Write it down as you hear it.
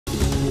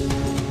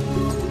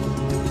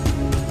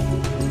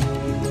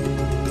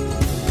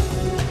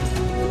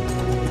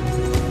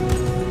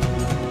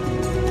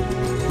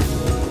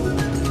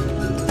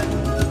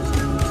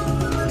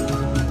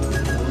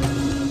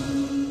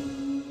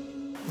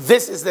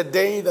This is the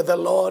day that the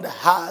Lord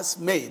has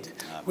made.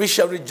 We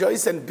shall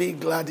rejoice and be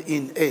glad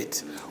in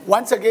it.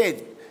 Once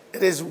again,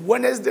 it is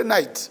Wednesday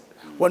night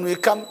when we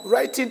come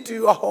right into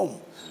your home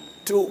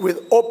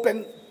with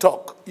open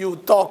talk. You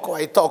talk or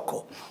I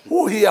talk.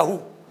 Who hear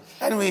who?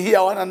 And we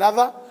hear one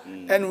another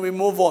and we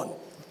move on.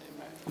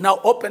 Now,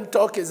 Open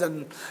Talk is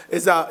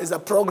a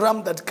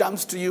program that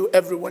comes to you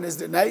every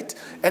Wednesday night,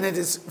 and it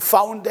is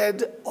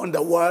founded on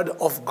the Word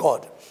of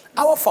God.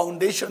 Our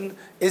foundation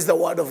is the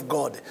Word of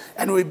God.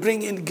 And we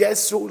bring in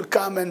guests who will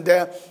come and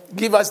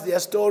give us their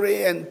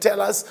story and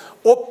tell us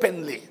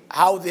openly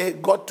how they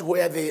got to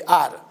where they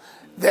are.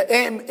 The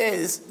aim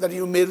is that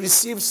you may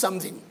receive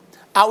something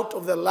out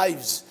of the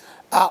lives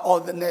or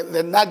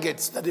the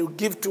nuggets that He will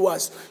give to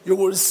us. You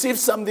will receive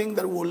something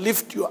that will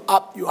lift you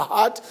up. Your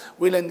heart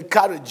will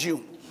encourage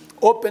you.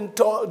 Open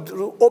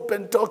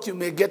talk, you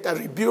may get a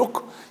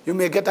rebuke, you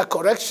may get a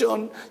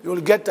correction, you will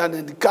get an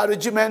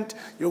encouragement,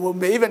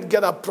 may even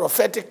get a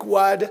prophetic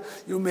word,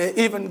 you may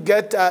even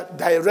get a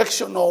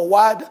directional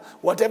word,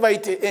 whatever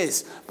it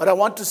is. But I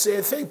want to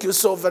say thank you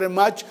so very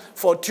much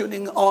for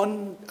tuning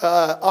on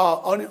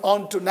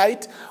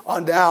tonight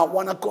on the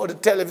One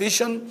Accord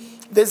Television.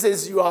 This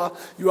is your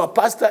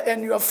pastor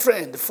and your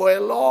friend for a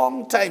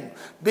long time,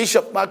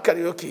 Bishop Mark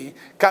Karaoke,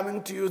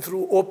 coming to you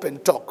through Open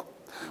Talk.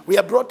 We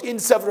have brought in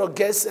several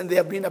guests, and they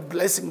have been a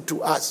blessing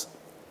to us.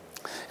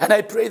 And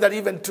I pray that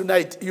even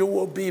tonight you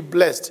will be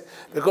blessed,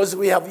 because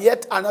we have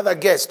yet another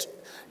guest.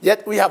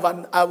 Yet we have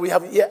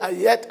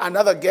yet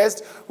another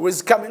guest who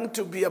is coming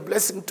to be a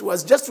blessing to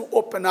us, just to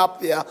open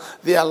up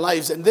their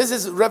lives. And this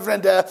is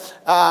Reverend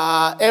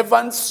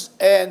Evans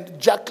and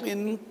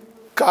Jackline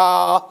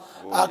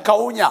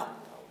Kaunya.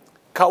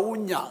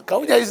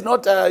 Kaunya is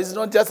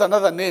not just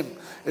another name.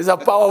 It's a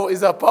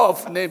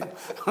powerful name.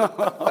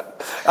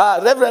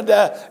 Reverend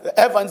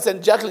Evans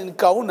and Jackline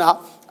Kaunya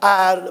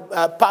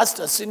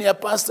are senior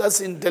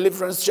pastors in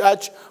Deliverance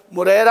Church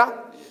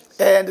Murera.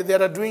 And they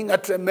are doing a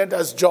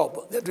tremendous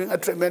job. They're doing a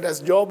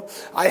tremendous job.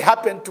 I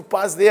happened to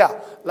pass there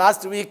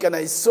last week, and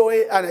I saw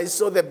it, and I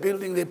saw the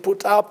building they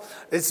put up.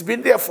 It's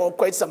been there for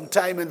quite some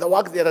time, and the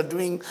work they are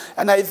doing.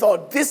 And I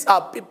thought, these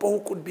are people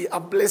who could be a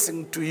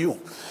blessing to you.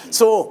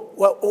 So,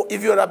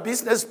 if you're a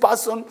business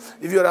person,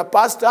 if you're a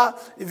pastor,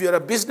 if you're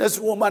a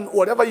businesswoman,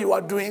 whatever you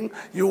are doing,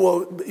 you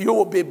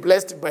will be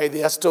blessed by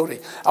their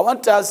story. I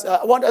want us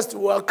to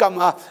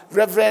welcome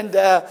Reverend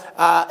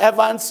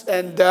Evans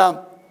and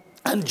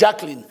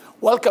Jackline.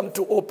 Welcome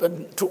to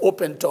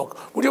Open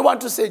Talk. Would you want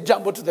to say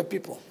jumbo to the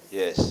people?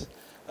 Yes.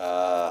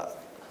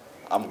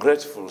 I'm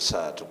grateful,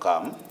 sir, to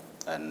come.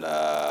 And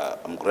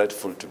I'm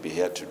grateful to be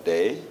here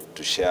today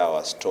to share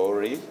our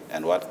story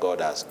and what God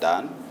has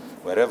done.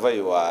 Wherever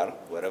you are,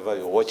 wherever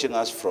you're watching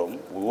us from,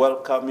 we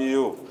welcome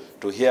you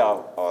to hear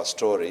our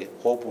story.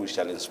 Hope we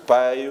shall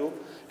inspire you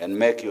and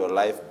make your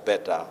life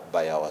better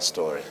by our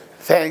story.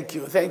 Thank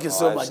you. Thank you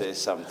so much. Say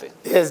something.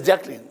 Yes,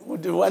 Jackline,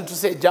 would you want to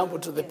say jumbo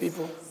to the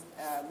people?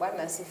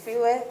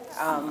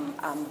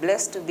 I'm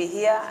blessed to be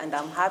here, and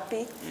I'm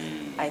happy.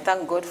 I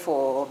thank God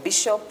for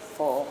Bishop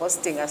for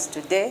hosting us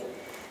today.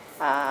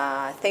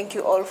 Thank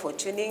you all for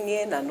tuning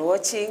in and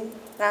watching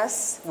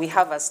us. We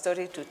have a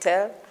story to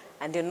tell,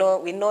 and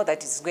we know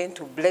that it's going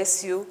to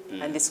bless you,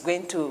 and it's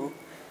going to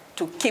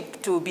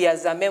be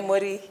as a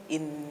memory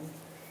in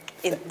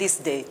this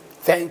day.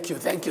 Thank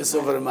you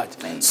so very much.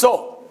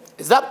 So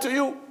it's up to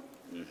you.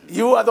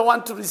 You are the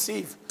one to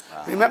receive.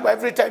 Remember,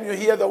 every time you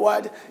hear the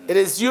word, it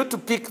is you to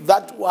pick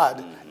that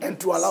word and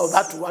to allow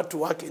that word to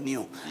work in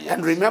you. Yes.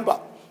 And remember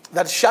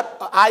that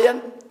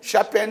iron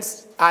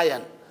sharpens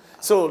iron.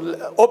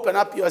 So open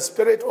up your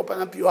spirit,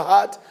 open up your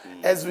heart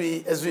as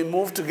we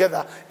move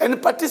together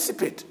and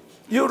participate.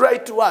 You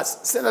write to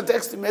us, send a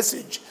text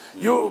message,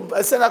 you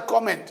send a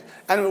comment,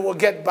 and we will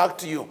get back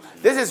to you.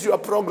 This is your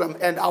program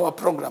and our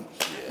program.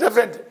 Yes.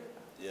 Reverend,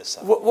 yes,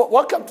 sir.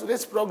 Welcome to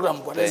this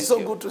program. It's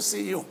so good to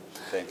see you.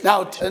 Thank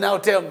you. Now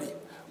tell me.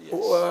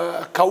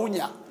 Yes.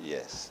 Kaunya.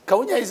 Yes.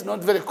 Kaunya is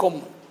not very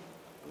common.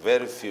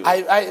 Very few.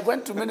 I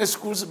went to many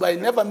schools, but I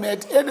never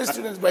met any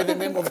students by the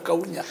name of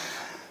Kaunya.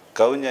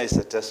 Kaunya is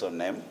a Teso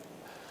name.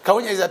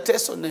 Kaunya is a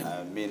Teso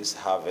name. Means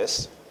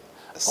harvest.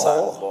 A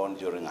son born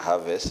during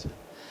harvest.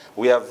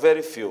 We have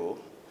very few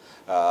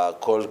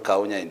called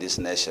Kaunya in this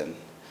nation.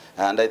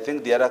 And I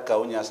think the other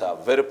Kaunyas are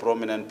very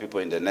prominent people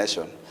in the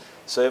nation.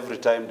 So every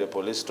time the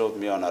police stop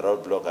me on a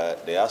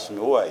roadblock, they ask me,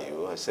 who are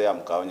you? I say,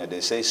 I'm Kaunya. They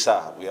say,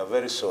 sir, we are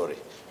very sorry.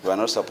 We are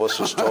not supposed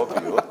to stop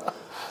you.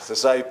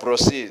 So I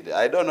proceed.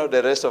 I don't know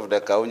the rest of the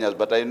Kaunyas,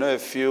 but I know a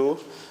few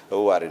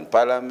who are in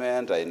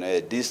parliament. I know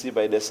a DC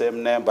by the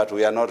same name, but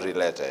we are not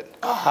related.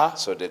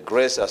 So the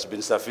grace has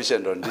been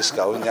sufficient on this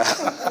Kaunya.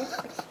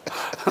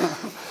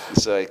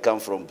 So I come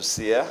from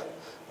Busia,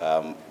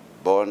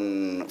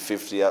 born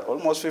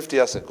almost 50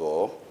 years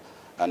ago,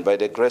 and by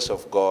the grace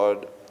of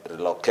God,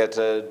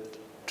 relocated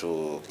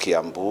to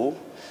Kiambu,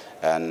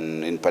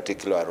 and in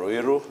particular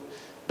Ruiru.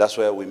 That's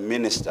where we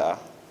minister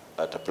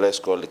at a place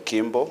called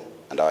Kimbo,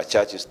 and our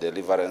church is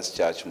Deliverance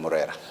Church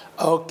Murera.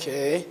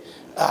 Okay.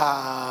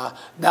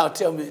 Now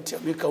tell me,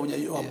 Kaunya,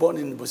 you were born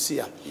in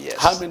Busia. Yes.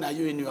 How many are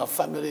you in your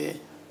family?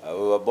 We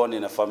were born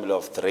in a family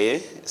of 3.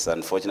 It's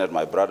unfortunate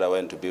my brother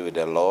went to be with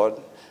the Lord.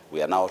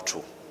 We are now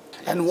 2.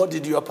 And what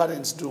did your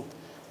parents do?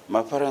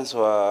 My parents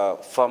were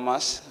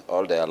farmers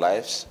all their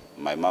lives.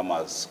 My mom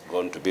has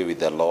gone to be with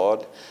the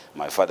Lord.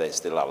 My father is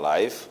still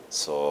alive.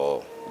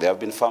 So they have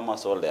been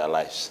farmers all their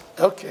lives.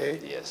 Okay.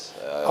 Yes.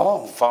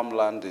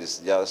 Farmland is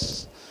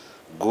just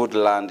good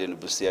land in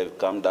Busia. You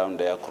come down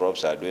there,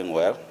 crops are doing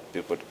well.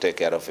 People take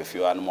care of a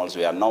few animals.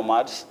 We are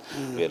nomads.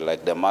 We're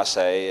like the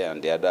Maasai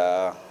and the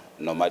other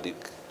nomadic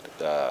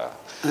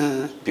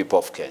people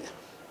of Kenya.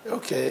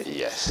 Okay.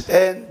 Yes.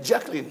 And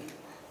Jacqueline,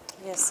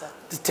 Yes, sir.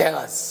 tell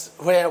us,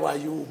 where were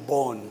you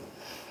born?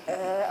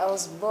 I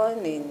was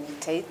born in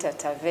Taita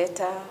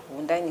Taveta,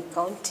 Wundanyi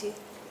County,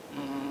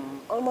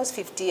 almost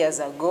 50 years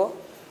ago.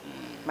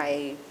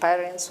 My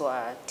parents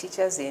were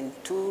teachers in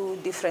 2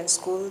 different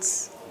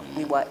schools.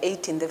 We were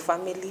 8 in the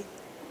family.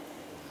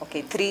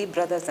 Okay, 3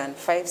 brothers and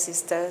 5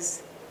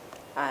 sisters.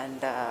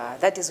 And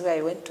that is where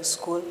I went to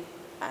school,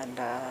 and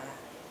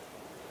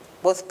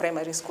both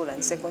primary school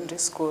and secondary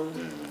school.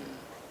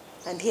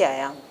 And here I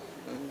am.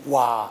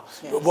 Wow.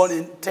 Yes. You were born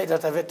in Taita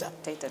Taveta?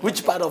 Taita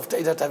Which Taveta. part of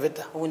Taita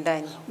Taveta?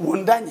 Wundanyi.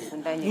 Wundanyi?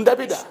 Wundanyi.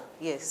 Ndabida?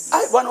 Yes.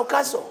 Ai, Bwana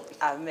Okaso?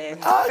 Amen.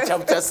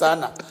 Chapcha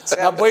sana.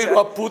 Na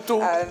boirwa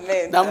putu.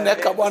 Amen. Na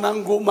mneka Bwana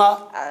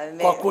Nguma. Amen.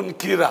 Kwa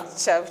kunkira.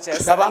 Chapcha Na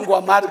sana. bangu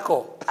wa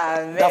Marco.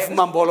 Amen.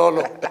 Dafuma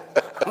Mbololo.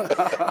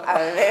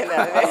 Amen.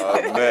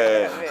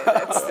 Amen.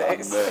 That's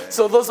nice.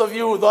 So those of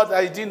you who thought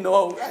I didn't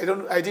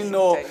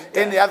know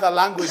any other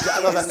language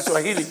other than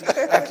Swahili,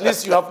 at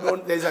least you have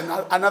known there's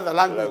another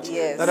language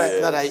Yes.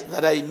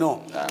 that I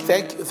know.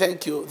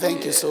 Thank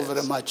you so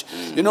very much.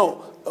 You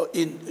know,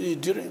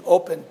 during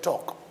open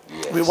talk,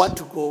 Yes. we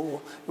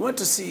want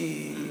to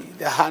see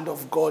the hand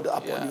of God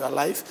upon your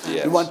life.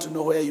 Yes. We want to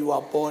know where you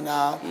were born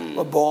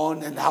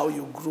and how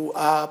you grew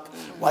up.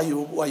 Were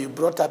you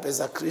brought up as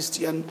a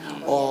Christian,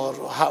 or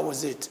how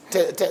was it?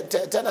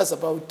 Tell us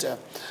about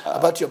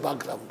your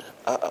background.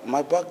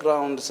 My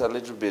background is a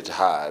little bit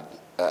hard.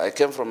 I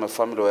came from a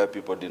family where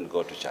people didn't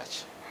go to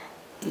church.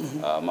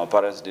 My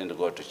parents didn't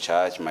go to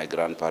church. My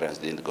grandparents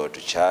didn't go to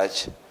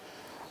church.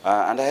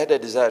 And I had a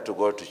desire to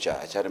go to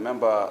church. I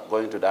remember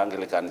going to the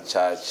Anglican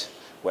church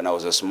when I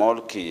was a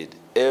small kid.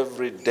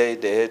 Every day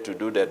they had to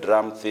do the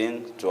drum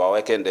thing to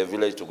awaken the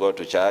village to go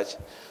to church,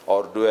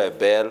 or do a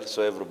bell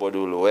so everybody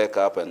will wake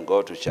up and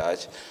go to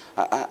church.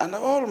 And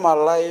all my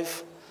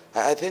life,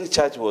 I think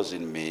church was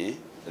in me,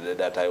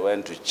 that I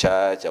went to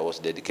church. I was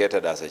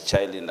dedicated as a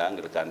child in the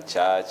Anglican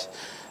church.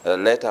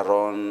 Later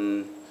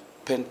on,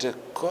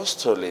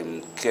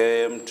 Pentecostalism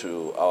came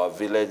to our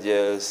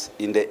villages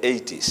in the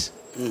 80s.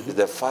 It's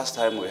the first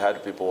time we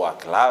had people who were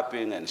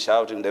clapping and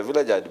shouting. The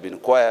village had been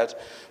quiet,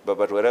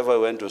 but wherever I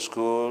went to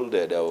school,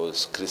 there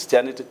was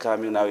Christianity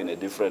coming now in a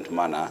different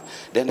manner.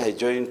 Then I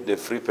joined the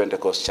Free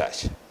Pentecost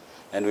Church,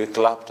 and we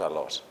clapped a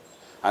lot.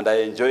 And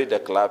I enjoyed the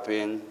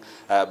clapping,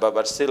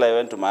 but still I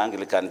went to my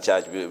Anglican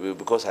church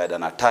because I had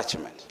an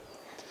attachment.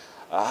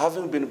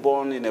 Having been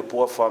born in a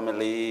poor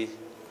family,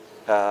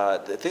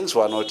 things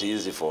were not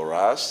easy for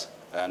us.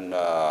 And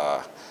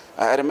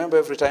I remember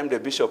every time the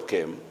bishop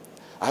came,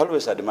 I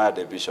always admired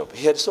the bishop.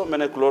 He had so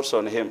many clothes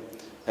on him,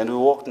 and we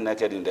walked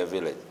naked in the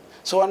village.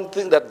 So one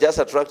thing that just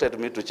attracted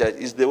me to church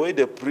is the way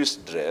the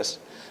priest dressed,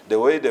 the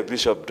way the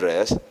bishop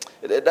dressed.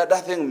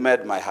 That thing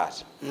made my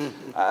heart.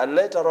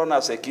 Later on,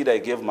 as a kid, I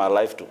gave my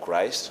life to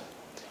Christ.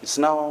 It's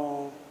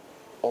now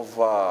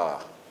over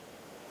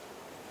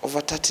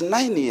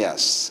 39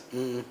 years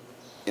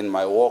in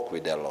my walk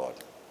with the Lord.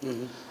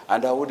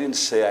 And I wouldn't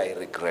say I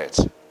regret.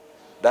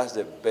 That's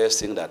the best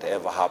thing that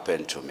ever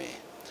happened to me.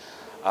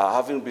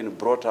 Having been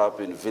brought up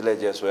in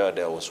villages where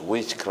there was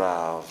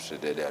witchcraft,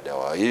 there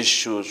were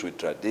issues with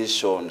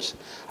traditions,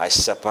 I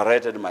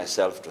separated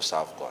myself to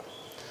serve God.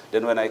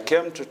 Then when I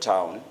came to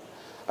town,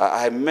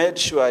 I made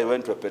sure I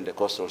went to a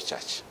Pentecostal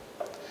church.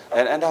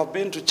 And I've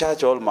been to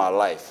church all my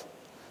life.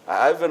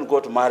 I even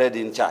got married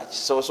in church.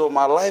 So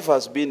my life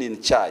has been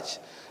in church.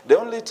 The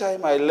only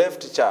time I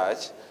left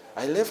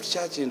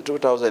church in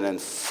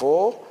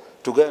 2004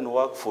 to go and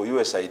work for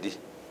USID.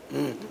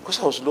 Because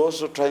I was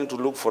also trying to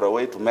look for a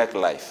way to make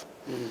life.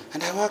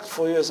 And I worked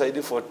for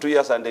USID for 2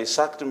 years, and they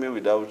sacked me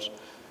without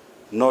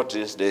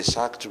notice. They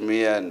sacked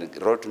me and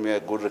wrote me a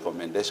good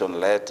recommendation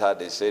letter.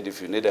 They said,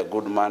 if you need a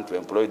good man to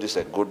employ, this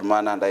is a good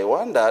man. And I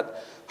wondered,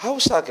 how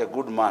sack a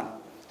good man?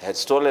 I had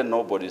stolen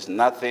nobody's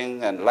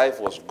nothing, and life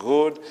was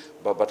good,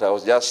 but I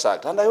was just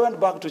sacked. And I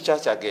went back to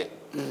church again.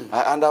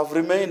 And I've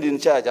remained in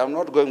church. I'm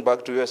not going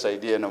back to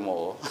USID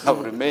anymore. I've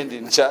remained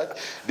in church.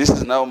 This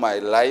is now my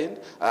line.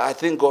 I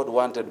think God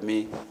wanted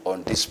me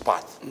on this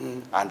path.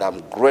 And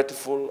I'm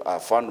grateful. I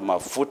found my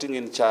footing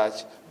in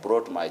church,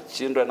 brought my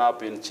children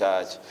up in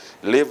church,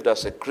 lived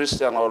as a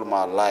Christian all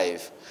my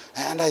life.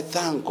 And I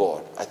thank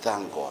God. I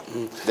thank God.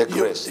 The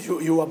grace.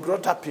 You were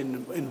brought up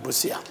in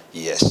Busia.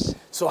 Yes.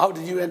 So how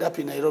did you end up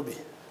in Nairobi?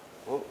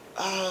 Well,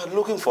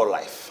 looking for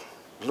life.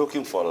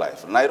 looking for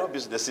life. Nairobi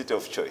is the city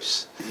of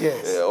choice.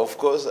 Yes. Of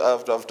course,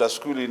 after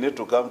school, you need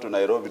to come to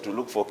Nairobi to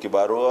look for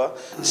kibarua,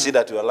 see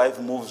that your life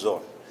moves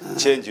on,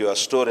 change your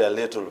story a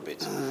little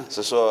bit.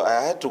 So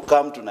I had to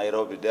come to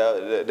Nairobi.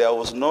 There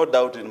was no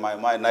doubt in my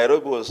mind.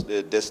 Nairobi was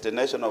the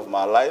destination of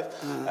my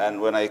life.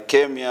 And when I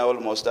came here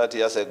almost 30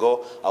 years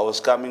ago, I was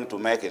coming to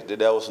make it.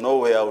 There was no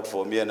way out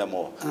for me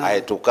anymore. I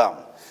had to come.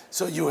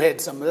 So you had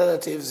some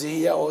relatives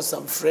here or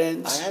some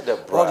friends? I had a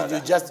brother. Or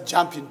did you just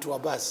jump into a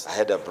bus? I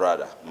had a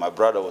brother. My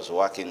brother was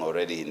working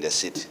already in the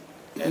city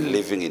and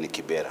living in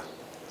Kibera.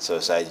 So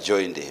I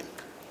joined him.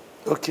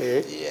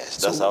 Okay. Yes,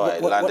 that's how I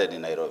landed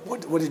in Nairobi.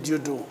 What did you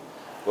do?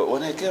 Well,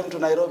 when I came to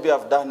Nairobi,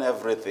 I've done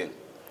everything.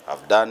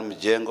 I've done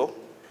Mjengo.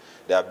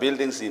 There are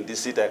buildings in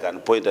this city I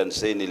can point and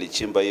say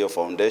Nilichimba Hiyo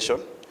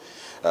Foundation.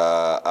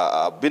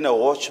 I've been a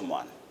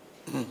watchman.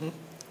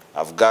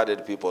 I've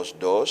guarded people's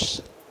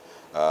doors.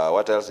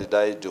 What else did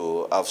I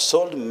do? I've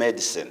sold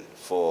medicine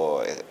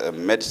for a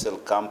medical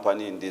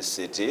company in this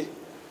city.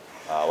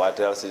 What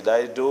else did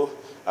I do?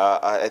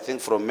 I think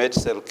from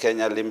Medicine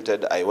Kenya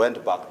Limited, I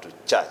went back to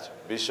church.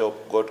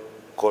 Bishop got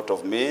caught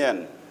of me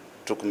and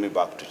took me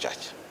back to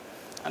church.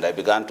 And I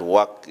began to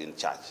work in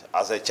church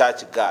as a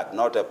church guard,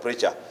 not a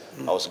preacher.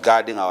 I was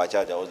guarding our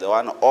church. I was the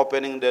one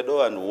opening the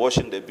door and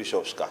washing the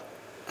bishop's car.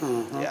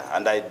 Yeah,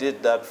 and I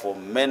did that for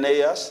many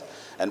years.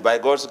 And by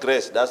God's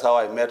grace, that's how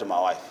I met my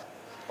wife.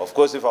 Of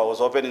course, if I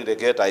was opening the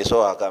gate, I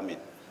saw her coming.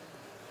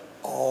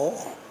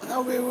 Oh,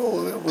 now we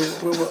will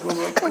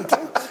come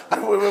to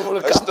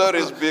The story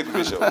is big,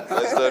 Bishop.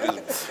 The story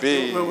is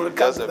big.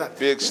 That's a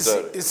big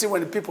story. You see,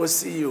 when people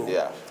see you,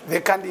 Yeah.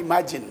 they can't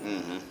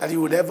imagine that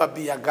you would ever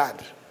be a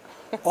guard,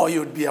 or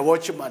you would be a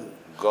watchman,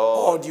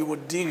 God. or you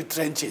would dig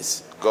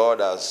trenches. God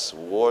has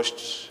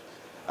washed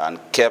and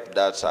kept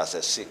that as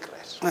a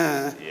secret.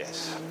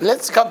 Yes.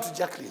 Let's come to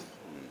Jacqueline.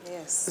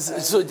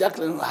 Yes. So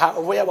Jacqueline,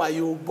 where were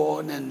you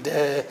born, and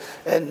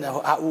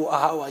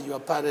how are your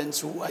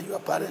parents? Who are your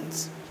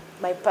parents?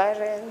 My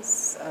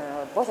parents,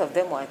 both of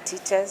them were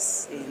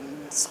teachers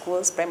in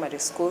schools, primary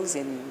schools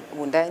in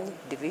Wundani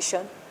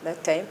Division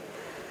that time.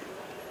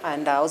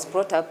 And I was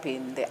brought up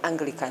in the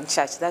Anglican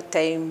Church. That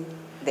time,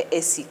 the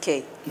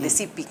ACK, the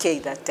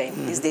CPK that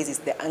time. These days, it's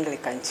the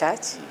Anglican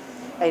Church.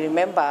 I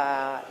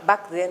remember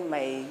back then,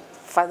 my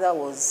father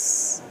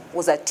was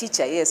a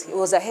teacher, yes. He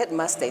was a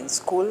headmaster in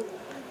school,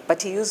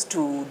 but he used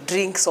to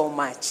drink so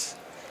much.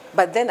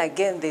 But then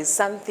again, there's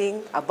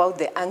something about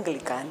the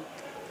Anglican.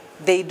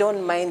 They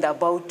don't mind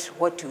about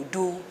what you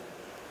do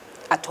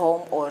at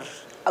home or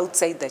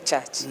outside the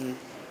church.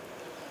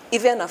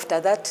 Even after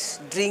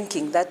that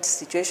drinking, that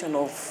situation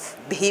of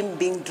him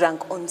being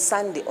drunk on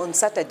Sunday, on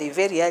Saturday,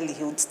 very early,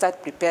 he would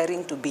start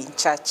preparing to be in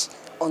church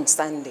on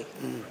Sunday.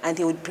 And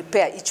he would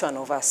prepare each one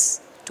of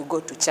us to go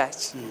to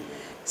church.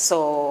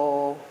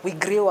 So we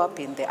grew up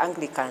in the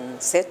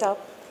Anglican setup.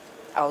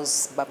 I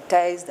was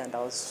baptized and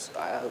I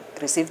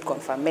received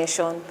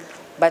confirmation.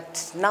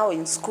 But now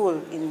in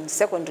school, in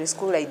secondary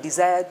school, I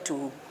desired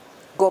to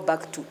go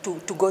back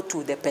to go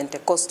to the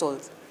Pentecostal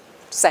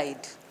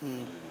side.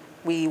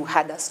 We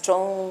had a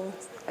strong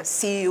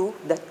CU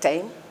that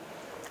time.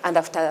 And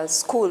after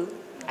school,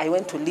 I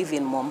went to live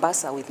in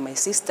Mombasa with my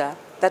sister.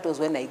 That was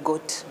when I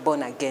got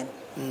born again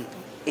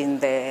in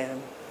the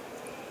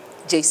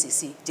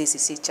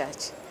JCC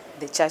Church,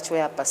 the church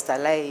where Pastor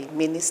Lai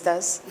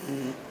ministers.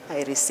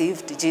 I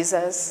received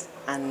Jesus,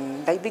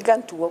 and I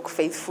began to walk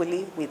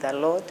faithfully with the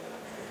Lord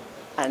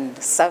and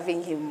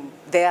serving him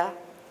there,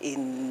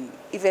 even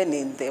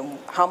in the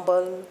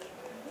humble,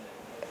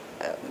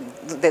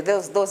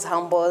 those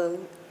humble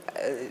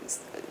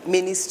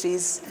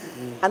ministries,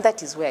 and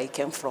that is where I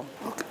came from.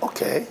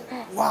 Okay.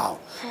 Wow,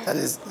 that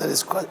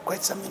is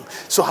quite something.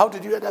 So how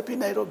did you end up in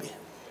Nairobi?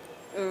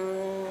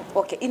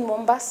 Okay, in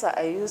Mombasa,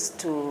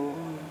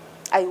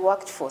 I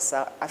worked for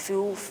a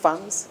few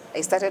farms.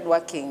 I started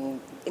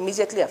working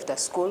immediately after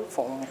school,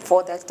 from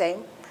 4 that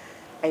time.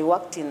 I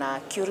worked in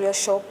a curio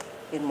shop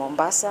in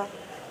Mombasa,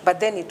 but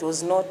then it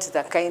was not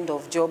the kind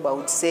of job I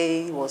would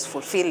say was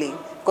fulfilling,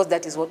 because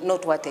that is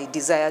not what I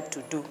desired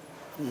to do.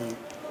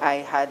 I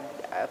had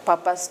a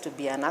purpose to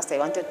be a nurse. I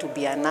wanted to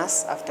be a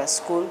nurse after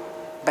school,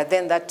 but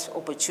then that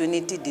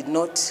opportunity did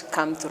not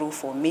come through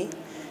for me.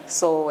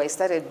 So I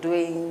started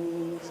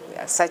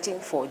searching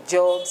for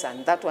jobs,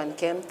 and that one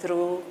came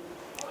through.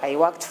 I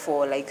worked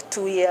for like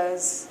 2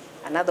 years.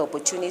 Another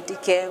opportunity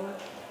came.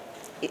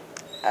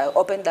 I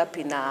opened up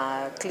in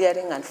a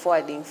clearing and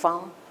forwarding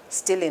farm,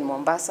 still in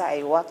Mombasa.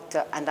 I worked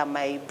under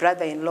my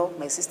brother-in-law.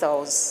 My sister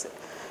was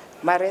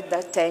married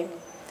that time.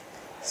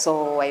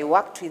 So I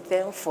worked with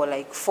them for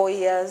like 4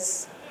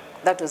 years.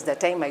 That was the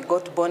time I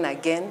got born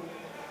again.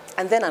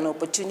 And then an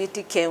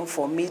opportunity came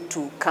for me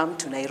to come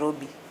to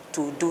Nairobi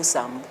to do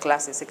some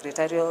classes,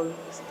 secretarial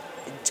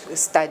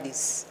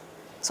studies.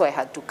 So I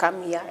had to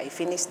come here. I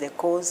finished the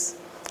course.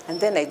 And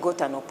then I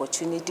got an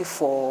opportunity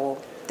for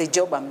the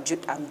job I'm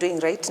doing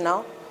right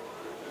now.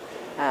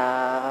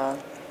 I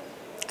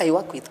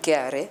work with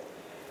KRA.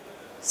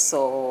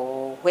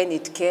 So when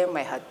it came,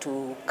 I had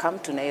to come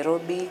to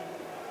Nairobi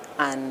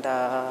and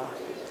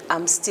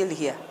I'm still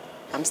here.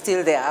 I'm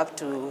still there up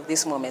to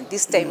this moment.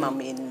 This time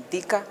I'm in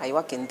Thika. I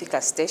work in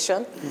Thika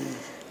Station,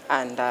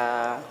 and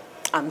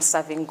I'm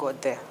serving God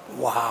there.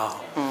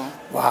 Wow.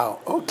 Wow.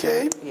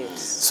 Okay.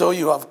 Yes. So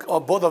you have, or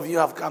both of you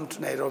have come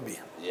to Nairobi.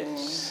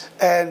 Yes.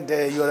 And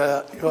you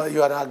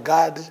are a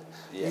guard.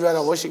 Yes. You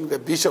are washing the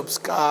bishop's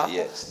car.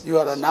 Yes. You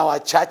are now a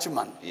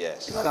churchman.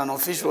 Yes. You are an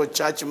official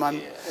churchman,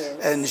 Yes.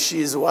 and she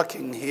is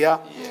working here.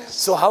 Yes.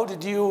 So how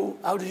did you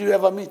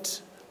ever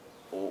meet?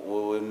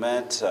 We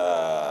met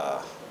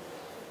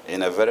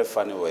in a very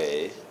funny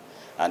way,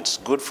 and it's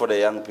good for the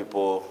young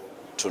people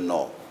to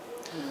know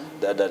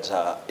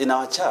that in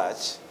our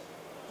church,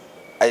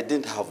 I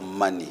didn't have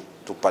money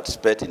to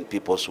participate in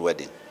people's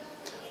wedding.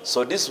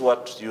 So this is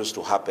what used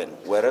to happen.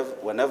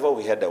 Whenever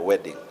we had a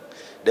wedding,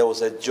 there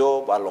was a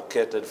job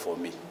allocated for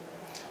me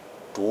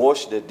to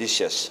wash the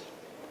dishes,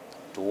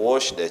 to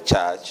wash the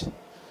church,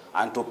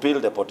 and to peel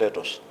the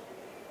potatoes.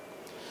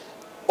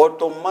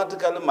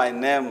 Automatically, my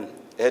name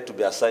had to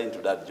be assigned to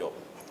that job.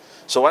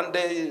 So one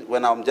day,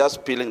 when I'm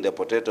just peeling the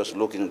potatoes,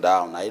 looking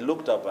down, I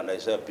looked up and I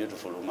saw a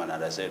beautiful woman,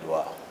 and I said,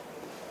 wow.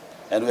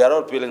 And we are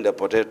all peeling the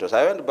potatoes.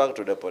 I went back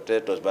to the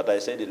potatoes, but I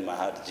said in my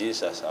heart,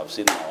 Jesus, I've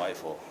seen my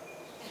wife. Oh.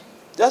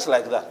 Just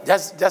like that.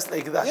 Just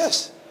like that?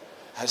 Yes.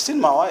 I've seen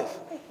my wife.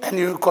 And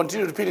you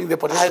continued peeling the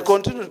potatoes? I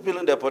continued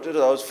peeling the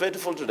potatoes. I was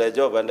faithful to the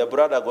job, and the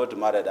brother got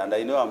married, and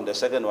I knew I'm the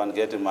second one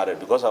getting married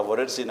because I've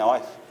already seen a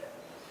wife.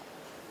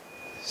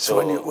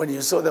 So when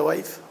you saw the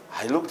wife?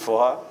 I looked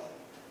for her,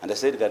 and I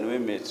said, can we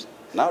meet?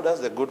 Now that's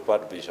the good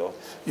part, Bishop.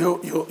 You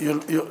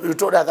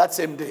told her that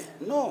same day?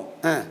 No.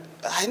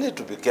 I need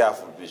to be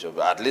careful, Bishop.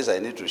 At least I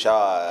need to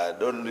shower. I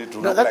don't need to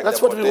look like the potatoes.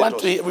 That's what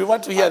we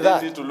want to hear.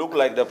 I need to look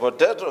like the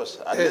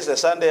potatoes. At least a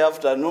Sunday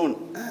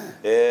afternoon.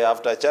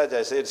 After church,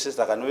 I said,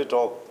 sister, can we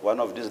talk one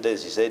of these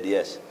days? She said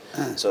yes.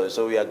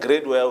 So we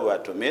agreed where we were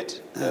to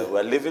meet. We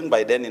were living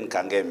by then in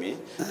Kangemi.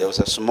 There was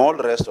a small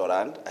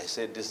restaurant. I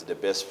said, this is the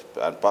best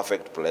and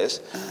perfect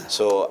place.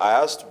 So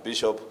I asked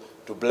Bishop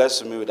to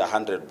bless me with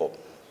 100 bob.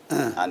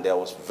 And there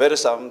was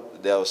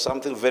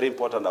something very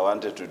important I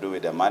wanted to do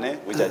with the money,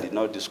 which I did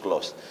not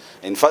disclose.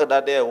 In fact,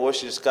 that day I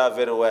washed his car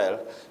very well.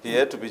 He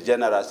had to be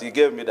generous. He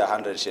gave me the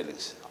 100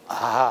 shillings.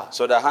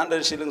 So the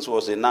 100 shillings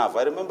was enough.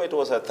 I remember it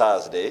was a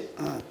Thursday.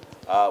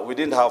 We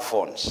didn't have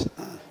phones.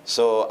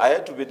 So I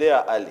had to be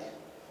there early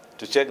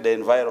to check the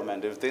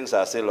environment if things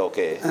are still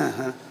okay.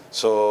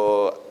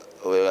 So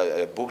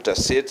I booked a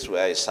seat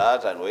where I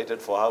sat and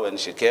waited for her when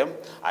she came.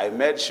 I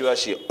made sure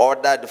she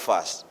ordered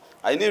first.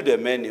 I knew the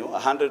menu.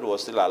 100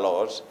 was still a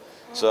lot.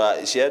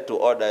 So she had to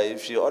order.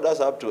 If she orders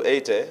up to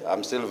 80,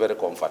 I'm still very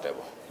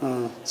comfortable.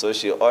 So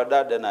she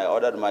ordered, then I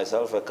ordered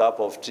myself a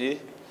cup of tea.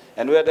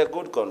 And we had a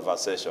good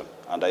conversation.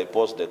 And I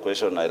posed the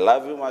question, I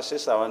love you, my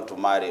sister, I want to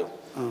marry you.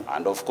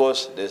 And of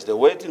course, there's the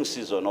waiting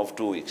season of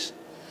 2 weeks.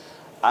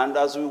 And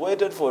as we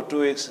waited for 2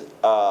 weeks,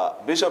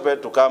 Bishop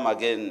had to come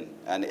again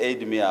and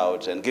aid me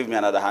out and give me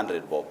another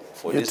 100 bob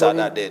for this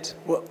other date.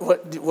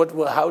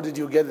 How did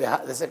you get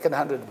the second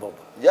 100 bob?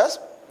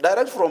 Just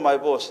direct from my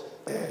boss.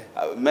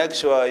 Make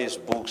sure his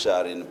books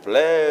are in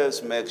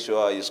place, make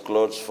sure his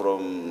clothes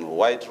from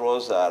White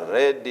Rose are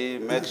ready,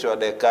 make sure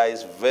the car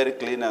is very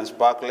clean and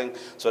sparkling,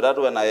 so that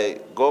when I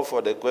go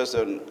for the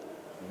question,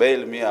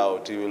 bail me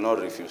out, he will not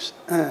refuse.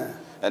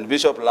 And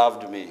Bishop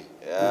loved me.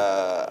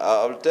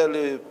 I'll tell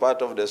you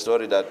part of the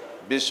story that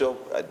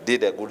Bishop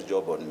did a good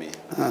job on me.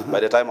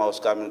 By the time I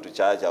was coming to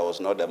church, I was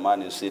not the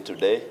man you see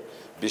today.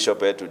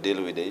 Bishop had to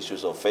deal with the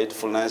issues of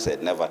faithfulness.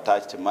 I'd never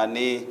touched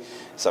money.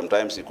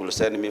 Sometimes he could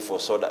send me for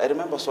soda. I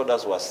remember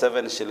sodas were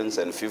 7 shillings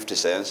and 50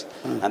 cents,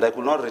 and I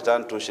could not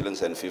return 2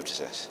 shillings and 50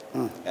 cents.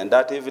 And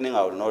that evening,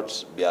 I would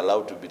not be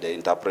allowed to be the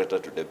interpreter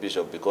to the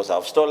bishop because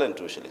I've stolen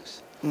 2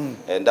 shillings.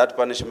 And that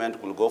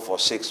punishment will go for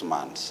 6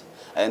 months.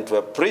 And to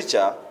a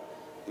preacher,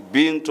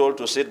 being told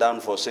to sit down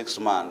for 6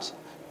 months,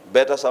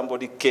 better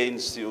somebody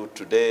canes you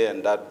today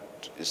and that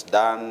is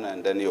done,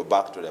 and then you're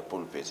back to the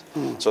pulpit.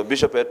 So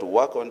Bishop had to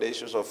work on the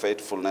issues of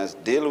faithfulness,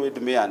 deal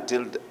with me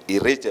until he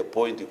reached a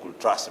point he could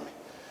trust me.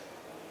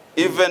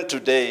 Even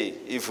today,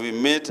 if we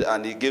meet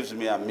and he gives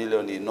me $1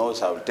 million, he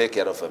knows I will take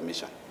care of a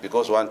mission.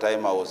 Because one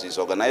time I was his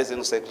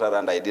organizing secretary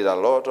and I did a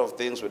lot of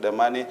things with the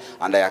money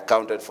and I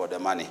accounted for the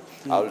money.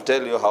 I will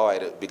tell you how I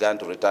began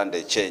to return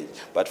the change.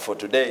 But for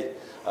today,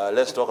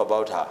 let's talk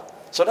about her.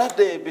 So that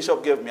day,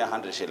 Bishop gave me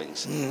 100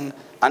 shillings.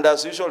 And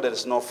as usual, there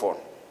is no phone.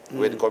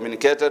 We had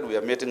communicated, we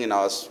are meeting in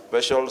our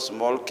special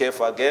small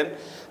cave again.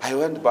 I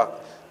went back.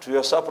 To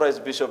your surprise,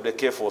 Bishop, the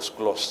cave was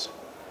closed.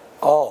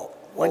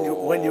 When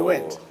you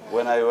went?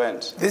 When I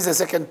went. This is the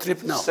second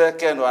trip now?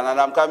 Second one, and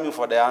I'm coming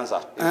for the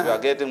answer, if you are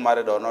getting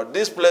married or not.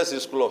 This place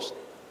is closed.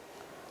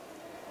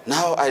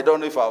 Now, I don't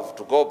know if I have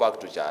to go back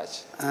to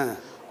church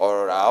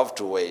or I have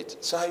to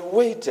wait. So I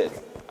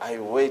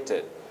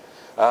waited.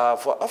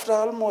 After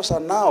almost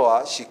an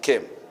hour, she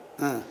came.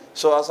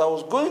 So as I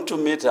was going to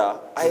meet her,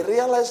 I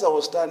realized I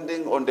was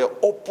standing on the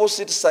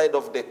opposite side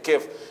of the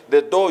cave.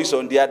 The door is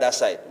on the other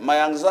side.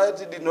 My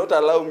anxiety did not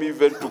allow me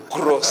even to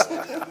cross.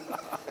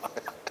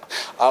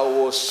 I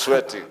was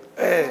sweating.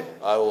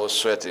 I was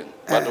sweating.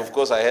 But of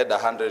course, I had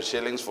 100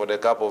 shillings for the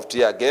cup of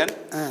tea again,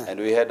 and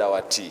we had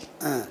our tea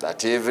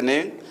that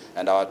evening,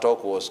 and our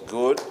talk was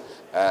good,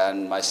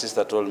 and my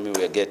sister told me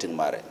we were getting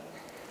married.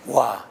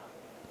 Wow.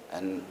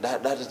 And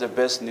that is the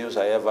best news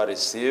I ever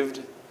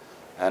received.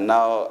 And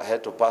now I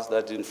had to pass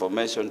that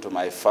information to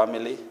my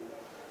family.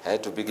 I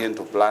had to begin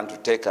to plan to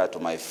take her to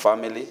my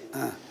family.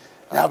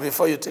 Now,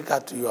 before you take her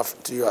to your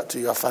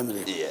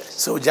family, yes.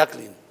 So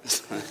Jackline,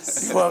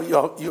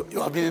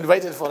 you have been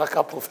invited for a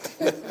cup of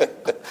tea.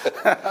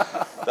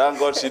 Thank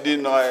God she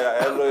didn't know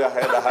I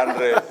had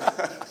 100.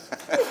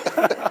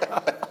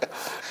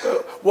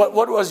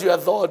 What was your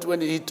thought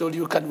when he told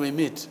you, can we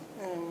meet?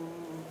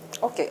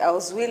 Okay, I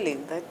was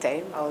willing that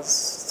time. I was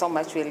so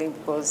much willing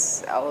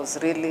because I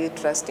was really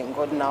trusting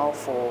God now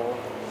for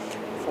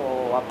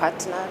a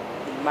partner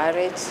in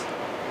marriage.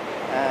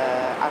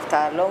 After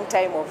a long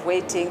time of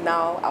waiting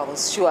now, I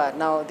was sure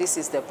now this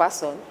is the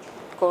person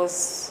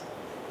because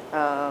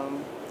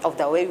of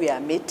the way we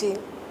are meeting.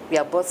 We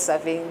are both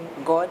serving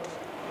God.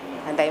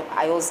 And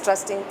I was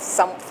trusting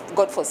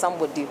God for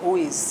somebody who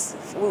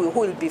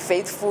will be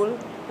faithful,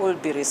 who will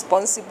be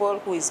responsible,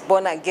 who is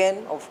born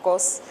again, of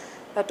course.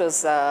 That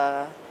was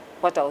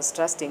what I was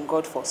trusting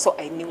God for. So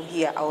I knew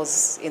here I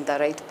was in the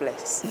right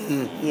place.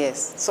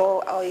 Yes.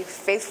 So I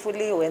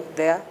faithfully went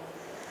there,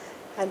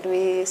 and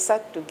we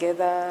sat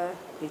together,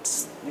 we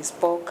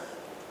spoke,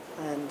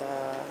 and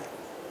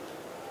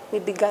we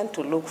began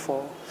to look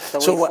for the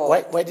way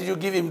forward. Why did you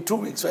give him 2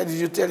 weeks? Why did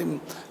you tell him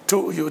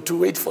to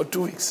wait for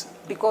 2 weeks?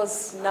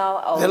 Because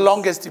now the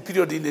longest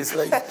period in his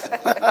life.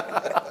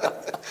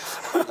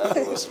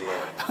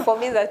 For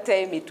me, that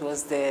time it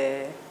was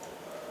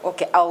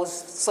okay, I was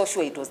so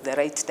sure it was the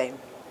right time.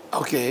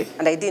 Okay.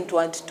 And I didn't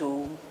want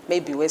to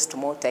maybe waste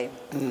more time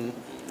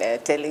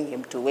telling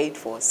him to wait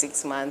for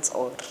 6 months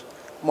or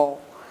more.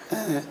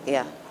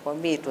 Yeah, for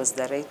me it was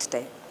the right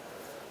time.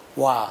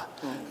 Wow.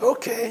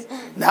 Okay.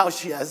 Now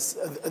she has,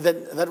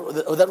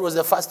 that was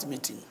the first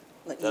meeting.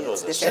 That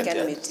was the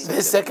second meeting.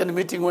 The second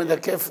meeting when the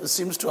cave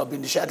seems to have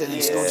been shut and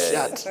it's not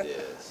shut.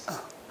 Yes.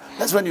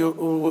 That's when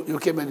you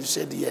came and you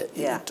said, yeah.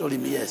 You told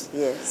him yes.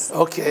 Yes.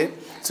 Okay.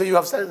 So you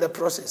have started the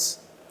process.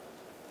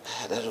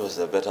 That was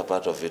the better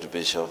part of it,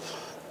 Bishop.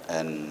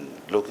 And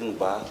looking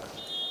back,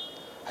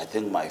 I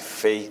think my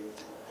faith,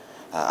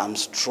 I'm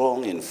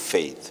strong in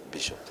faith,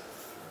 Bishop.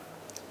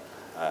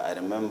 I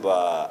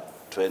remember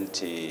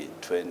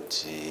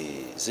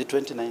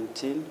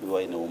 2019, we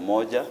were in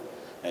Umoja,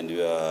 and we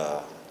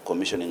were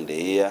commissioning the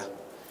year.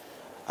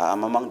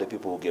 I'm among the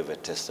people who gave a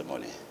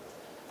testimony.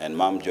 And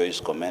Mom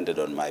Joyce commented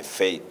on my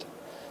faith.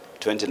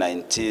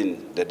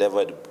 2019, the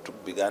devil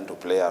began to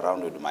play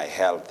around with my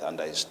health,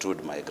 and I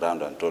stood my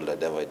ground and told the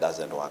devil it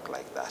doesn't work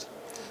like that.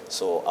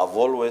 So I've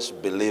always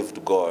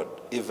believed God,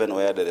 even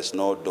where there is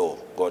no door,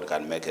 God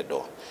can make a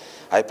door.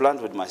 I planned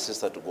with my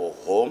sister to go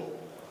home,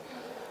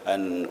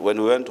 and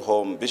when we went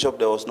home, Bishop,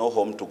 there was no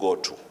home to go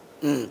to.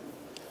 There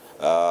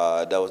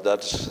was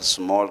that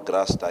small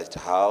grass-thatched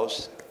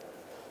house.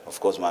 Of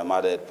course, my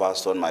mother had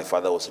passed on. My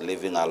father was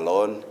living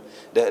alone.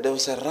 There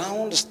was a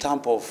round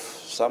stump of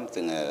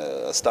something,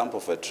 a stump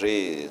of a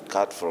tree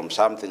cut from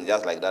something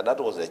just like that.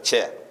 That was a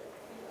chair.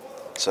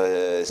 So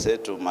I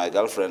said to my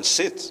girlfriend,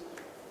 sit.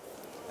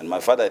 And my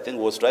father, I think,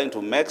 was trying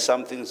to make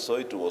something, so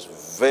it was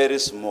very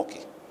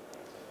smoky.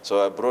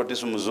 So I brought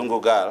this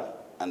Mzungu girl,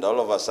 and all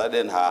of a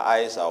sudden her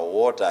eyes are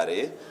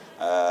watery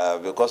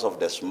because of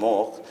the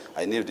smoke.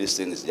 I knew this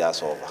thing is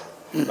just over.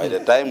 By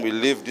the time we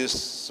leave this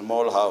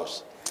small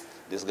house,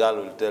 this girl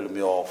will tell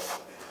me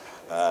off.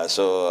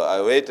 So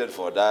I waited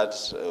for that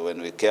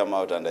when we came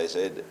out, and I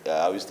said,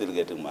 are we still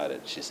getting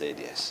married? She said,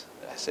 yes.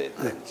 I said,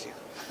 thank you.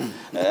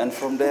 And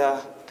from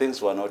there,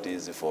 things were not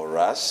easy for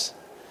us.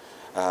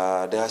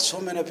 There are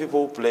so many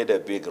people who played a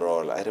big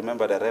role. I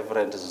remember the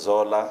Reverend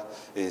Zola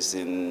is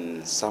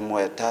in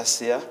somewhere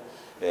Tasia.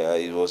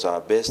 He was our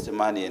best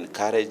man. He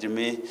encouraged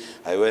me.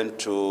 I went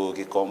to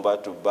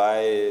Gikomba to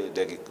buy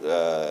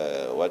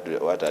the,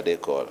 what are they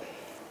called?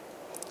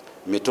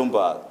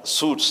 Mitumba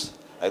suits.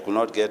 I could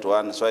not get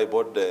one, so I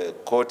bought the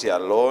coat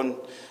alone.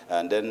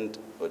 And then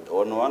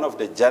on one of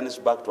the journeys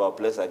back to our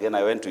place again,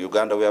 I went to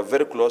Uganda. We are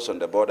very close on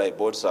the border. I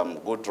bought some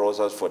good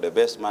trousers for the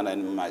best man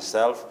and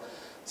myself.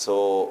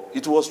 So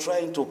it was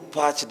trying to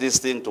patch this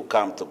thing to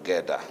come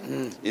together.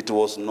 It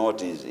was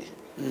not easy.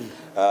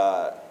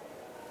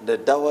 The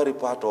dowry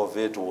part of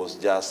it was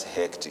just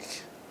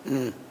hectic.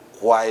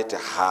 Quite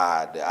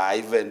hard. I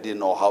even didn't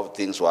know how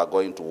things were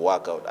going to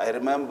work out. I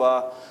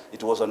remember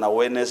it was on a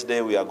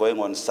Wednesday. We are going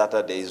on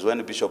Saturdays when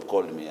the Bishop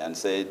called me and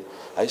said,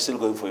 are you still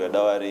going for your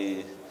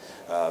dowry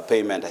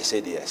payment? I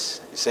said, yes.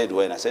 He said,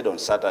 when? I said, on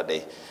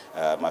Saturday.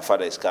 My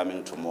father is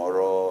coming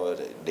tomorrow.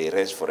 They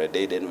rest for a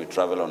day, then we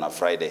travel on a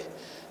Friday.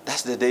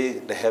 That's the day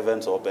the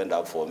heavens opened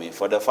up for me.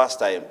 For the first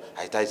time,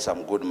 I tied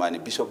some good money.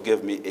 Bishop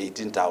gave me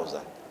 18,000.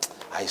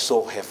 I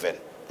saw heaven.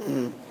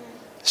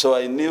 So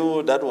I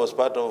knew that was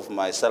part of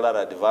my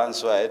salary advance,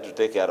 so I had to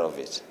take care of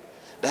it.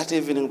 That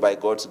evening, by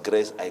God's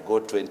grace, I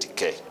got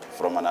 20K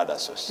from another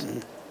source.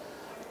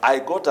 I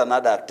got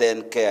another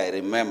 10K, I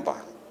remember.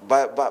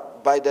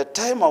 By the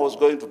time I was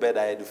going to bed,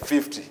 I had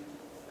 50.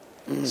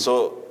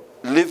 So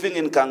living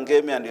in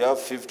Kangemi and you have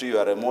 50, you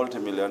are a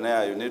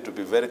multimillionaire, you need to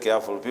be very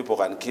careful. People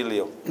can kill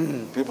you.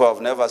 People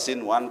have never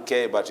seen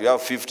 1K, but you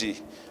have 50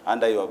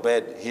 under your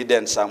bed,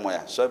 hidden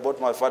somewhere. So I bought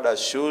my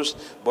father's shoes,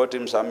 bought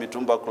him some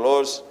mitumba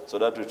clothes, so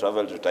that we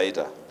travel to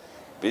Taita.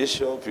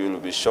 Bishop, you will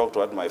be shocked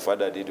what my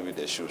father did with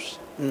the shoes.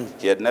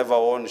 He had never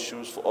worn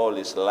shoes for all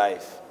his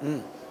life.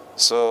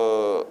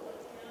 So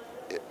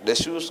the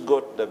shoes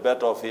got the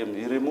better of him.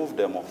 He removed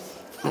them off.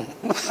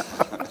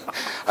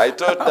 I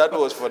thought that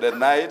was for the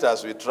night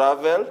as we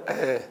traveled.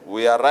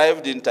 We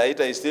arrived in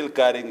Taita, he's still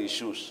carrying his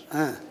shoes.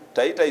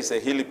 Taita is a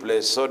hilly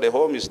place, so the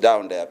home is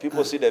down there.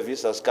 People see the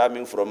visitors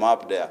coming from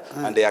up there,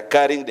 and they are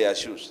carrying their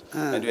shoes.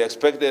 And we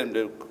expect them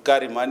to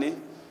carry money.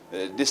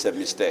 This is a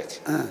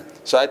mistake.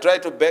 So I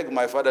tried to beg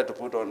my father to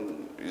put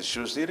on his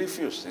shoes. He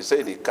refused. He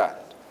said he can't.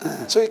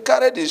 So he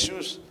carried his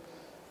shoes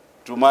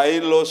to my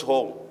in-laws'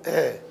 home.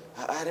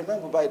 I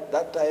remember by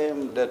that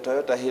time, the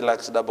Toyota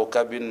Hilux double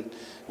cabin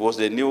was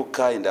the new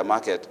car in the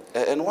market.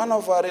 And one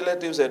of our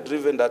relatives had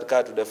driven that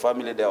car to the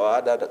family. There were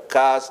other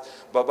cars.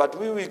 But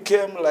we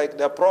came like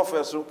the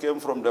prophets who came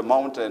from the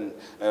mountain,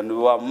 and we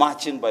were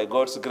marching by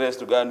God's grace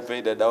to go and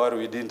pay the dowry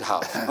we didn't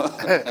have.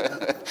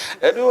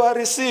 And we were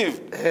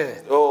received.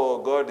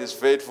 Oh, God is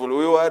faithful.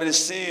 We were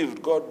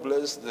received. God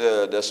bless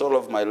the soul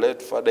of my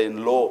late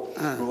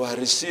father-in-law. We were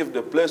received.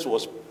 The place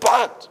was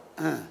packed.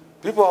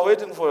 People are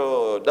waiting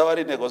for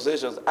dowry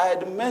negotiations. I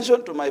had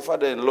mentioned to my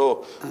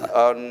father-in-law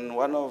on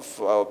one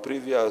of our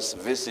previous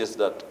visits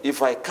that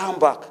if I come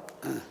back,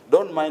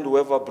 don't mind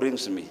whoever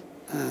brings me.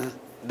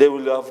 They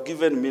will have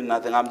given me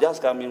nothing. I'm just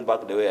coming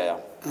back the way I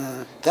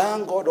am.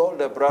 Thank God all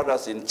the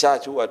brothers in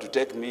church who were to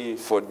take me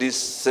for this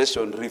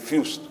session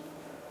refused.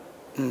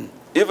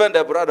 Even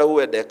the brother who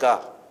had the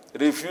car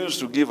refused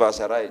to give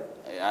us a ride,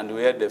 and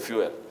we had the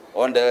fuel.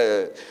 On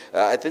the,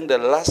 I think the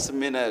last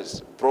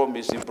minute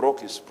promise, he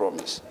broke his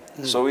promise.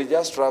 So we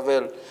just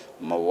traveled,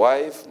 my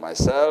wife,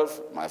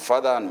 myself, my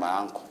father, and my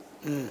uncle.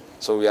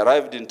 So we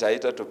arrived in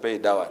Taita to pay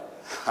dowry.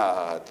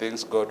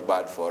 Things got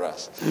bad for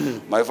us.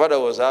 My father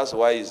was asked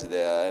why he's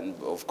there, and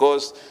of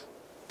course,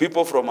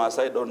 people from our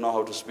side don't know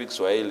how to speak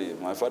Swahili.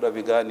 My father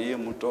began, "Hii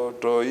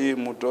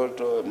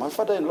mutoto." My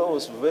father-in-law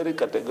was very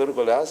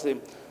categorical. I asked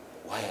him,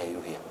 "Why are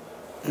you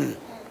here?"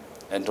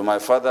 And to my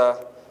father,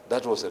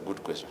 that was a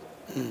good question.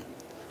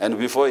 And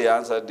before he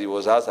answered, he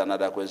was asked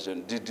another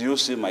question. "Did you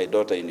see my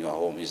daughter in your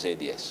home?" He said,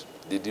 "Yes."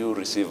 "Did you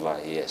receive her?"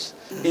 "Yes."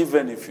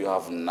 Even if you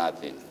have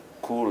nothing,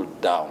 cool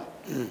down.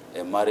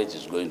 A marriage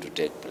is going to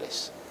take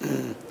place.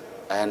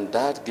 And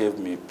that gave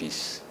me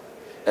peace.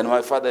 And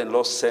my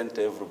father-in-law sent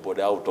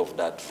everybody out of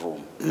that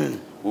room.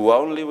 We were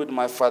only with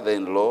my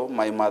father-in-law,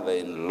 my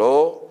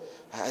mother-in-law.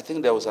 I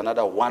think there was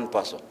another one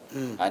person.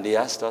 And he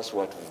asked us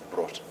what we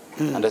brought.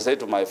 And I said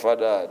to my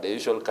father, the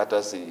usual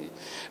courtesy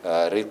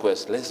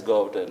request, "Let's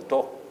go out and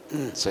talk."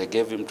 So I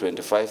gave him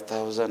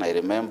 25,000, I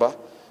remember,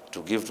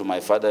 to give to my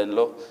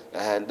father-in-law.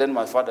 And then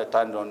my father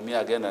turned on me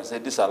again and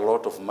said, "This is a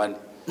lot of money.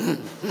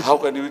 How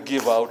can you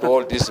give out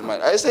all this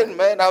money?" I said,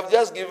 "Man, I've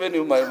just given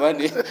you my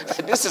money.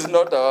 This is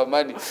not our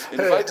money. In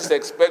fact, it's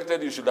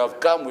expected you should have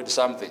come with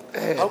something.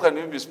 How can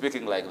you be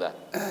speaking like that?"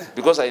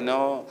 Because I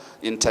know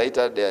in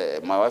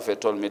Taita, my wife had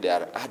told me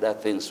there are other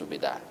things to be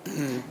done.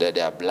 There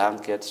are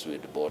blankets, we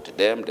had bought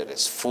them. There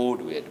is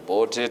food, we had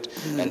bought it.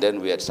 And then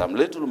we had some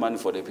little money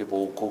for the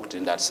people who cooked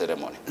in that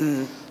ceremony.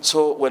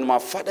 So when my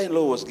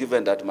father-in-law was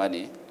given that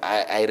money,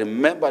 I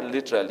remember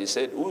literally, he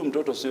said, "Huyu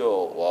mtoto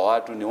sio wa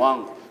watu, ni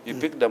wangu." He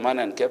picked the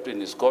money and kept it in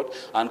his coat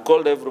and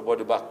called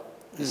everybody back.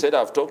 He said,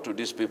 "I've talked to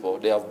these people.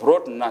 They have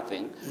brought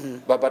nothing,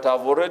 but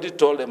I've already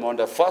told them on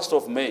the 1st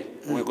of May,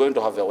 we're going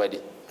to have a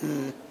wedding."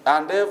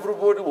 And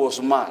everybody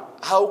was mad.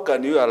 How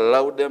can you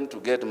allow them to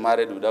get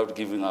married without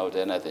giving out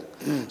anything?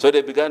 So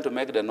they began to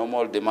make the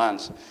normal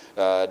demands,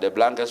 the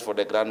blankets for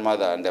the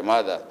grandmother and the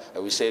mother.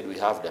 We said we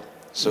have them.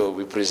 So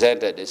we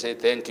presented. They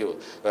said, "Thank you."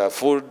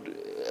 Food.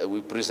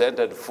 We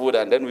presented food,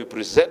 and then we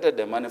presented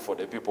the money for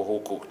the people who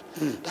cooked.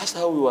 That's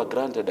how we were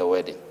granted a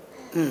wedding.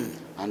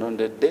 And on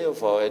the day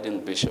of our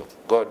wedding, Bishop,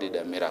 God did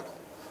a miracle.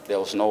 There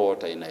was no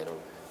water in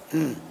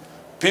Nairobi.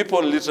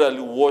 People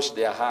literally washed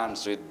their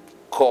hands with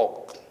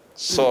Coke,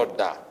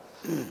 soda.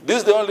 This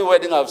is the only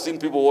wedding I've seen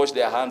people wash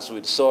their hands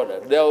with soda.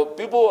 There were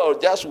people who are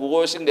just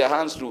washing their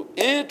hands to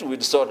eat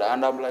with soda.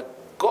 And I'm like,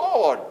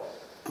 God,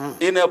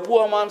 in a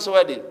poor man's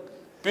wedding,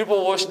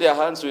 people wash their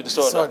hands with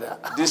soda.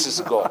 This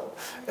is God.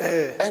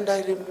 And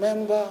I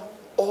remember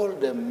all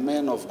the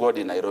men of God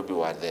in Nairobi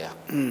were there.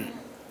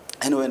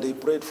 And when they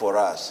prayed for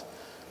us,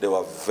 they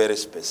were very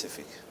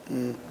specific.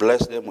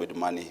 Bless them with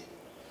money.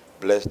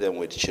 Bless them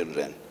with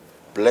children.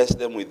 Bless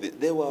them with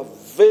they were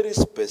very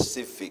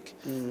specific.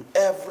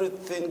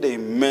 Everything they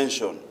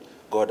mentioned,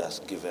 God has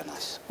given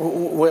us.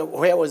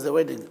 Where was the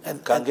wedding?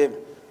 Kangemi.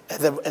 At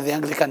the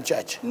Anglican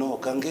church? No,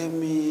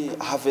 Kangemi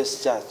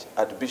Harvest Church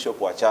at Bishop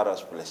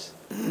Wachara's place.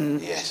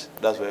 Yes,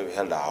 that's where we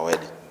held our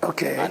wedding.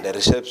 Okay. And the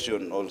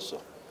reception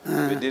also.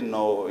 We didn't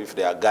know if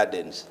there are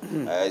gardens.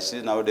 I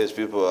see nowadays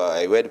people,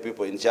 I wed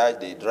people in church,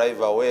 they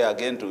drive away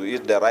again to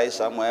eat the rice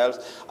somewhere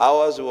else.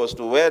 Ours was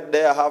to wed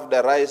there, have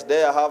the rice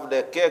there, have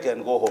the cake,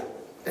 and go home.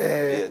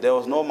 Yeah, there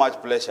was no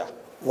much pleasure.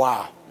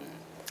 Wow.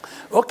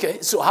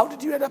 Okay, so how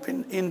did you end up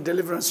in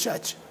Deliverance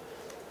Church?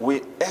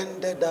 We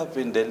ended up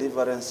in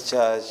Deliverance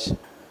Church,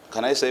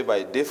 can I say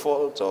by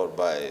default or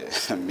by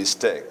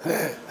mistake?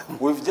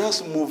 We've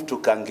just moved to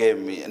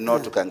Kangemi,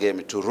 not to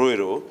Kangemi, to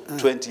Ruiru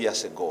 20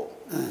 years ago.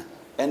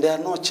 And there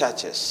are no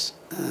churches.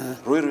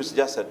 Ruiru is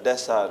just a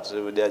desert.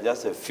 There are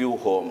just a few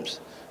homes.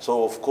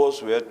 So, of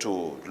course, we had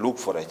to look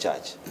for a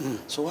church.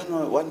 So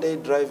one day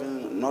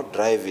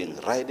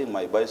riding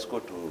my bicycle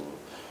to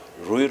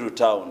Ruiru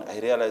town, I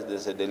realized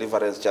there's a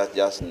Deliverance Church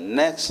just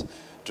next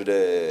to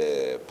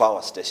the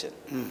power station.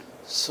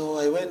 So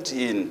I went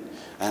in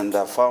and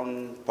I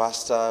found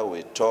pastor,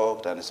 we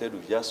talked, and I said,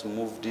 we've just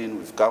moved in,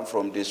 we've come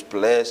from this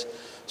place.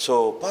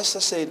 So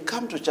pastor said,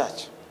 come to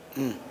church.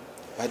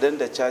 By then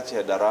the church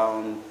had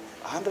around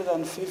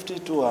 150,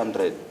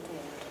 200.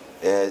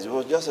 It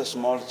was just a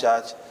small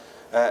church,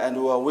 and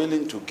we were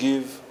willing to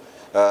give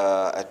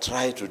a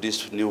try to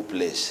this new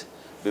place.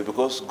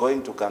 Because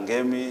going to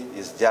Kangemi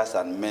is just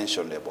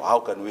unmentionable. How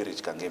can we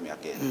reach Kangemi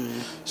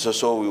again?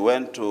 So we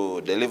went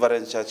to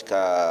Deliverance Church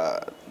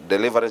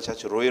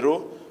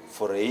Ruiru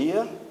for a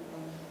year.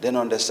 Then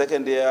on the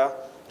second year,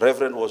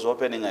 Reverend was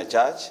opening a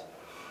church.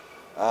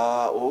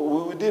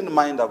 We didn't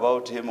mind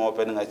about him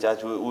opening a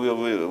church.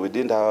 We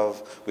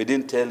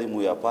didn't tell him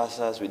we are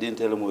pastors. We didn't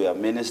tell him we are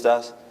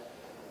ministers.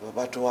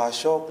 But to our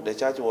shock, the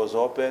church was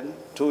open.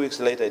 2 weeks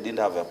later, I didn't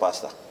have a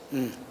pastor.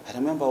 I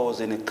remember I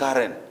was in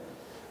Karen.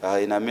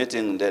 In a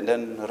meeting,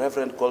 then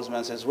Reverend calls me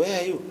and says,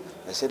 where are you?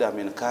 I said, I'm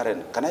in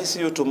Karen. Can I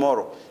see you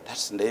tomorrow?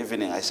 That's in the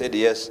evening. I said,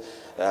 yes.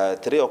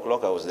 3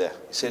 o'clock I was there.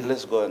 He said,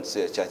 let's go and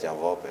see a church I've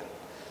opened.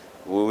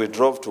 We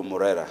drove to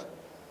Murera.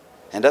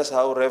 And that's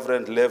how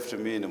Reverend left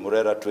me in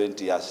Murera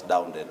 20 years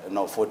down there.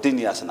 No, 14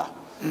 years now.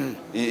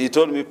 He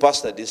told me,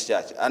 pastor this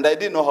church. And I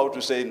didn't know how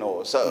to say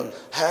no. So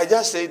I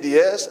just said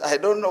yes. I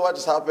don't know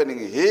what's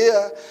happening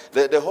here.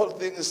 The whole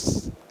thing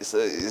is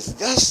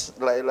just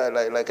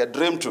like a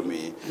dream to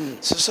me.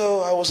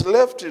 So I was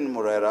left in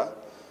Murera.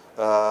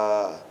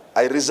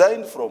 I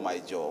resigned from my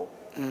job.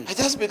 I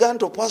just began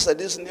to pastor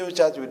this new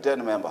church with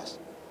 10 members.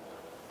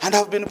 And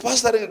I've been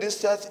pastoring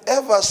this church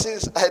ever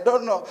since. I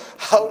don't know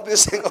how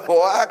this thing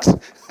works.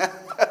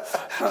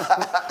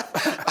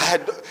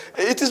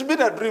 It has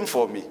been a dream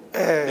for me.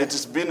 It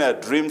has been a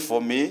dream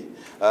for me.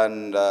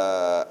 And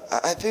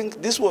I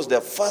think this was the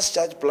first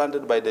church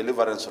planted by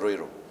Deliverance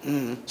Ruiru.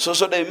 So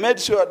they made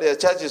sure their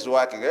church is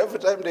working. Every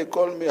time they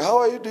call me, how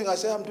are you doing? I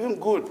say, I'm doing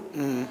good.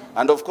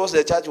 And of course,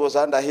 the church was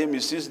under him. He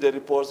sees the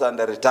reports and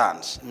the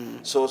returns.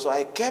 So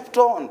I kept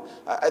on.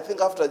 I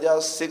think after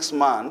just 6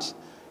 months,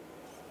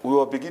 we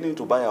were beginning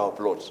to buy our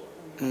plots.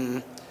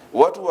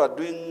 What we were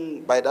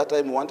doing by that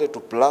time, we wanted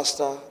to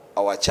plaster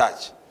our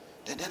church.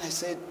 Then I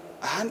said,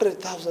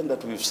 100,000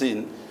 that we've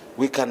seen,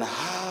 we can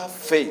have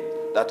faith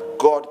that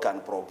God can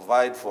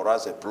provide for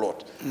us a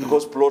plot.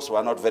 Because plots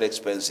were not very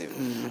expensive.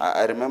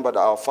 I remember that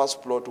our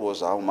first plot was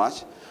how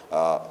much?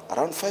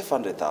 Around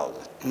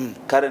 500,000.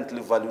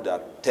 Currently valued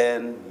at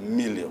 10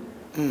 million.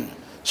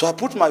 So I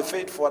put my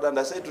faith forward and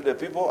I said to the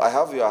people, I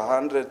have your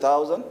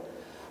 100,000.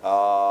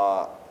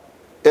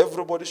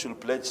 Everybody should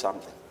pledge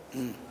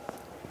something.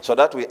 So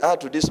that we add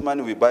to this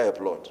money, we buy a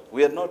plot.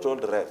 We had not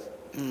told Rev.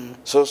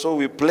 So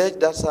we pledged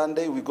that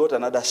Sunday, we got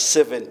another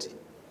 70.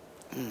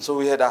 So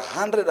we had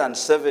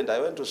 170.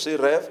 I went to see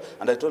Rev,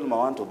 and I told him I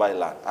want to buy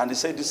land. And he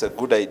said, this is a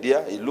good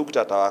idea. He looked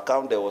at our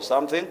account, there was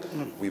something.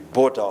 We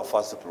bought our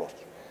first plot.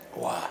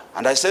 Wow.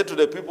 And I said to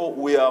the people,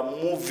 we are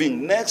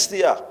moving. Next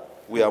year,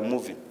 we are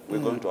moving. We're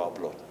going to our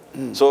plot.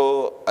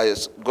 So I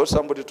got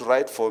somebody to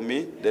write for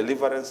me,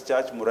 Deliverance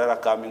Church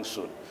Murera coming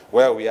soon,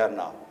 where we are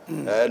now.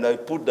 And I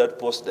put that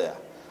post there.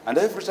 And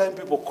every time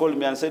people call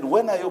me and said,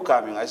 when are you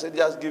coming? I said,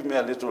 just give me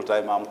a little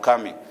time, I'm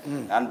coming.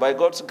 And by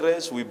God's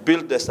grace, we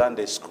built the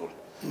Sunday school.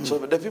 So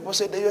the people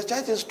said, your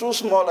church is too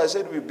small. I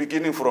said, we're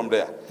beginning from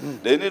there.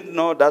 They didn't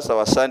know that's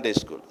our Sunday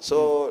school.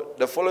 So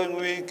the following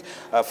week,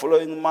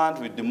 following month,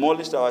 we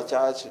demolished our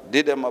church,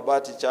 did a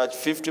Mabati church,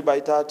 50 by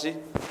 30.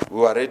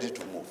 We were ready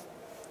to move.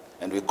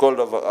 And we called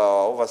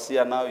our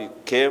overseer now. He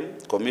came,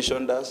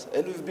 commissioned us,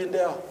 and we've been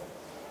there.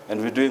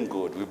 And we're doing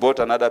good. We bought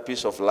another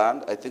piece of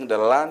land. I think the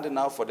land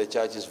now for the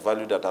church is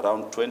valued at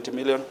around 20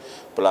 million,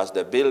 plus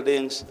the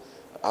buildings.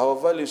 Our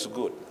value is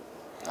good.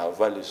 Our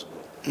value is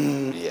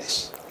good.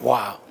 Yes.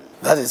 Wow.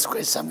 That is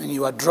quite something.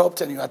 You were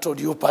dropped and you were told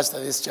you pastor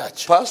this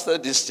church. Pastor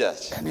this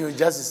church. And you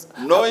just...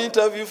 No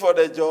interview for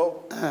the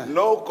job,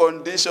 no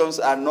conditions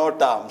and no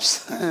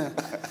terms.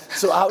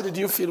 So how did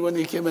you feel when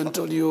he came and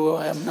told you,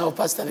 I am now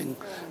pastoring?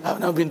 I have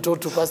now been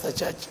told to pastor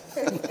church.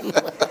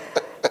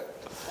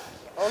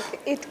 Okay,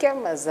 it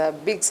came as a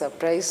big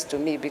surprise to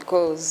me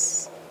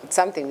because it's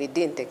something we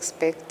didn't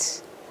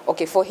expect.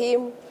 Okay, for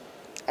him,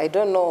 I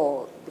don't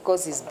know,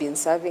 because he's been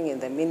serving in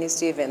the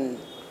ministry, even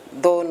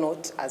though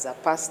not as a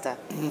pastor,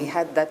 he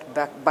had that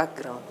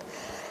background.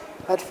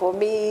 But for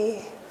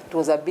me, It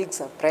was a big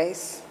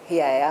surprise.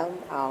 Here I am.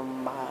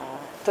 I'm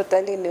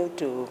totally new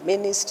to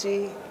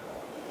ministry.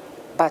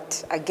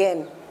 But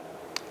again,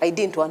 I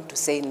didn't want to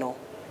say no.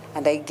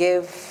 And I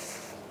gave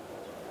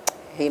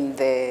him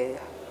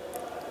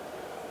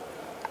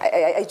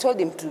I told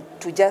him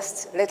to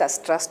just let us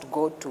trust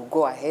God to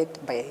go ahead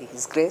by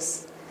his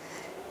grace.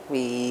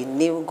 We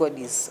knew God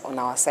is on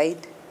our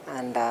side,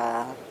 and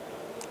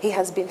he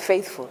has been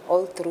faithful.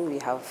 All through we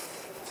have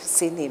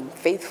seen him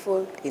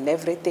faithful in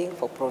everything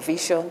for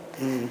provision.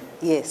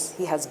 Yes,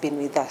 he has been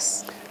with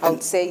us. I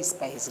would say it's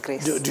by his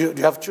grace. Do you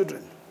have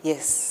children?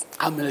 Yes.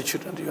 How many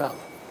children do you have?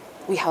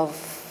 We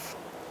have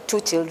 2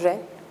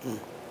 children.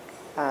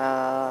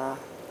 Our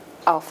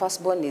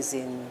firstborn is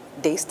in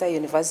Daystar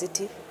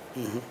University,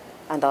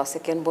 and our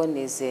secondborn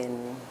is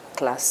in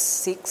class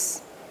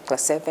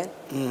 7.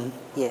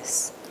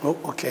 Yes. Oh,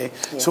 okay.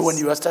 Yes. So when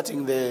you were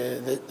starting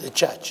the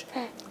church,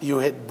 you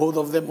had both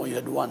of them or you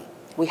had one?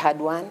 We had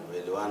one.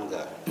 With one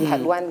girl. We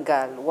had one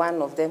girl.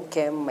 One of them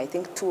came, I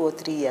think, 2 or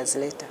 3 years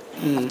later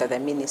after the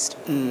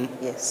ministry.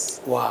 Yes.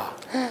 Wow.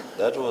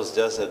 That was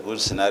just a good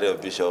scenario,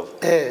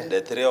 Bishop.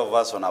 The 3 of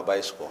us on a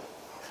bicycle.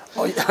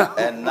 Oh, yeah.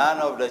 And none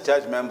of the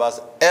church members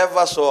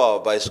ever saw our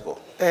bicycle.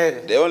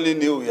 They only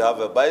knew we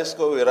have a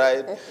bicycle, we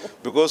ride,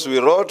 because we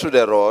rode to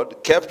the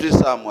road, kept it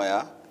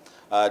somewhere,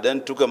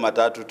 then took a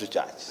matatu to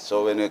church.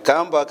 So when we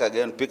come back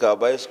again, pick our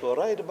bicycle,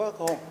 ride back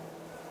home.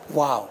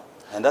 Wow.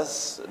 And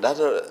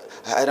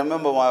I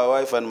remember my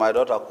wife and my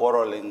daughter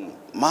quarreling.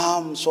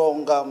 Mom,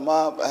 songa,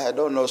 mom, I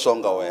don't know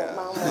songa where.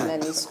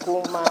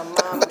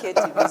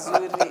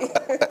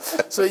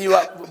 So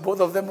both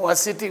of them were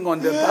sitting on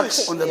the back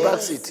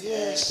seat.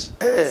 Yes.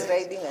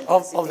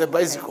 Of the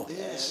bicycle.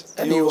 Yes.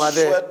 And you were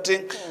there.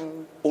 Sweating.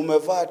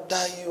 Umevaa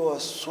tie, you are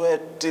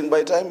sweating.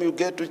 By the time you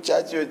get to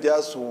church, you're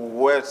just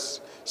wet.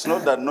 It's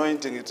not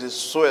anointing, it is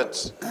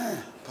sweat.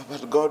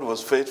 But God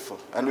was faithful.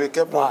 And we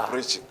kept on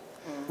preaching.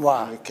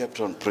 Wow. And we kept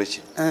on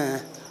preaching.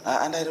 And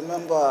I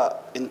remember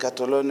in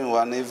Catalonia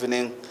one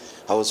evening,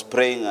 I was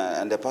praying,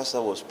 and the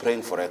pastor was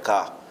praying for a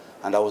car.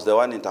 And I was the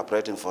one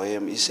interpreting for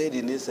him. He said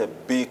he needs a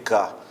big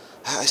car.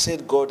 I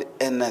said, God,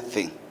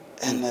 anything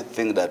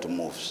that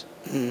moves.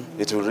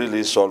 It will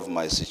really solve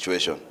my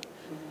situation.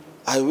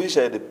 I wish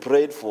I had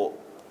prayed for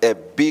a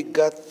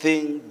bigger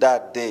thing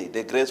that day.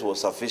 The grace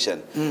was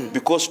sufficient.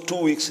 Because 2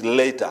 weeks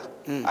later,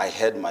 I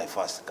had my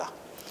first car.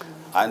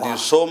 And you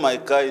saw my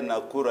car in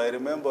Nakuru. I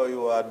remember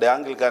you were at the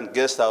Anglican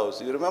guest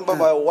house. You remember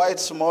my white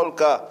small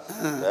car.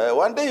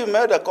 One day you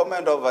made a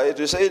comment over it.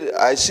 You said,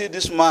 I see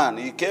this man.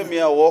 He came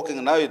here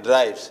walking. Now he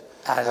drives.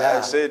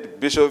 I said,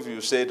 Bishop,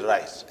 you said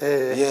right.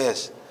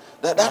 Yes.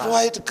 That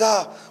white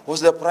car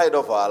was the pride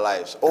of our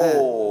lives.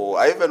 Oh,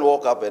 I even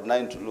woke up at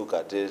 9 to look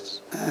at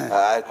it.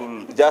 I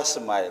could just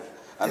smile.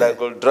 And I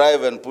could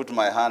drive and put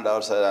my hand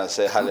outside and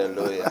say,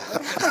 hallelujah.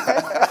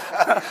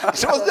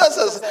 It was just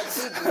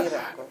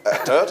a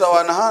Toyota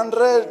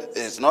 100.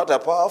 It's not a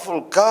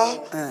powerful car,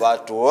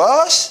 but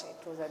was.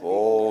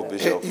 Oh,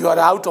 Bishop. You are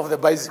out of the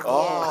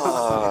bicycle.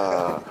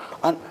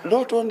 And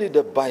not only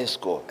the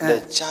bicycle,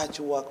 the church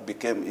work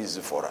became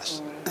easy for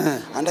us.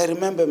 And I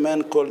remember a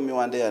man called me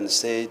one day and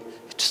said,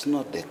 it's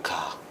not the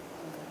car.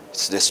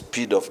 It's the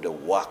speed of the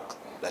work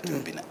that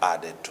we've been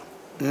added to.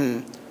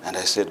 And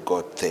I said,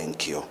 God,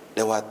 thank you.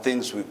 There were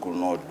things we could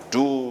not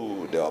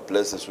do. There were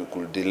places we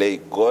could delay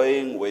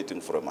going,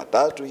 waiting for a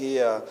matatu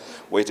here,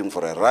 waiting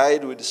for a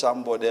ride with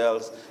somebody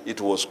else. It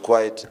was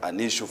quite an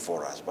issue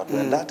for us. But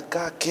when that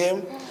car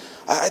came,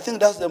 I think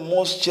that's the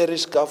most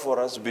cherished car for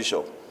us,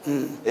 Bishop.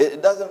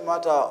 It doesn't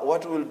matter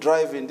what we'll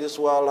drive in this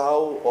world,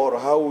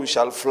 how we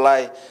shall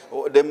fly.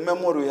 The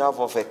memory we have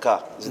of a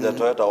car is the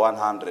Toyota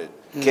 100.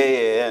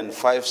 KAN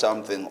 5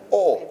 something.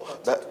 Oh,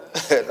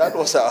 that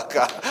was our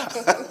car.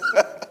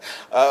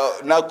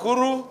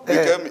 Nakuru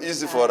became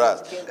easy for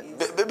us.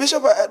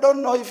 Bishop, I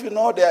don't know if you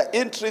know, there are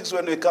intrigues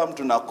when we come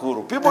to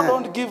Nakuru. People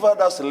don't give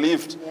others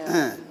lift.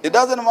 It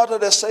doesn't matter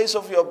the size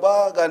of your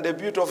bag and the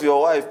beauty of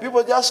your wife.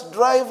 People just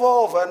drive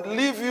off and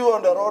leave you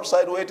on the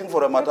roadside waiting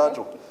for a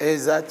matatu.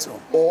 Is that so?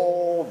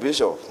 Oh,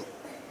 Bishop.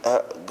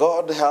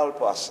 God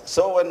help us.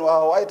 So when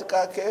our white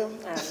car came,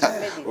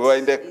 we were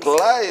in the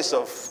class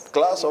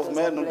of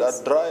men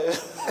that drive.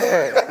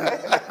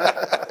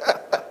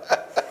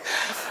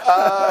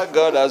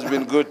 God has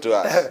been good to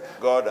us.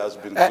 God has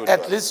been good to us.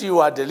 At least you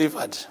are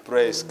delivered.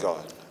 Praise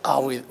God.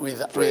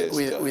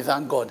 We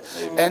thank God.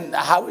 Amen. And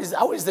how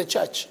is the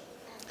church?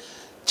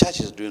 Church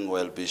is doing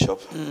well, Bishop.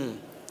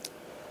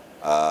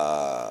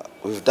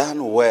 We've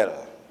done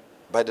well.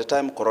 By the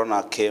time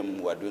Corona came,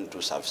 we were doing 2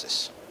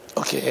 services.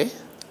 Okay.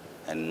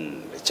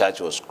 And the church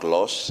was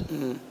closed,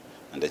 and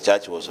the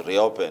church was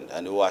reopened,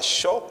 and we were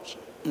shocked.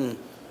 And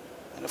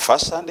the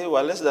first Sunday, we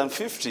were less than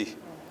 50.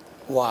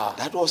 Wow.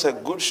 That was a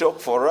good shock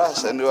for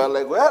us, and we were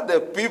like, where are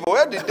the people?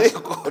 Where did they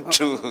go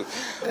to?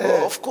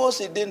 Well, of course,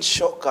 it didn't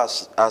shock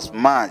us as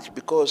much,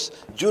 because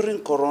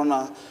during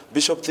Corona,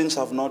 Bishop, things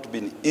have not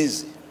been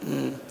easy.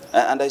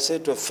 And I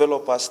said to a fellow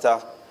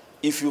pastor,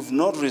 if you've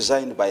not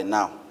resigned by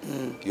now,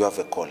 you have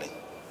a calling.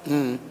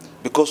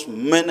 Because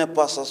many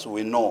pastors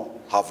we know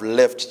have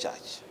left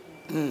church.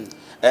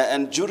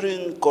 And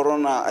during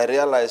Corona, I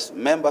realized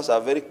members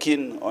are very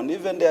keen on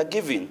even their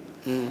giving.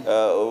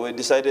 We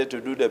decided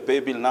to do the pay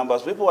bill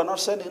numbers. People were not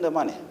sending the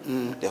money.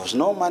 There was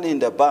no money in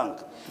the bank.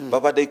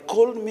 But they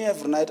called me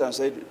every night and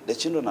said, the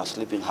children are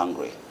sleeping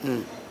hungry.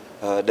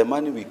 The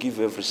money we give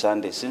every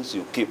Sunday, since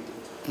you keep,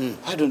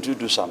 why don't you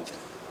do something?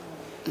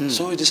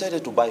 So we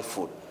decided to buy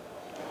food.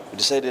 We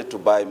decided to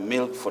buy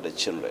milk for the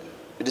children.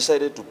 We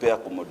decided to pay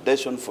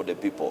accommodation for the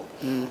people.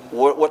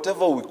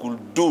 Whatever we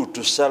could do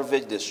to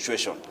salvage the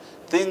situation.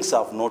 Things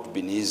have not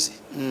been easy.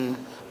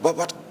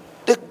 But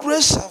the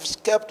grace has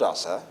kept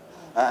us.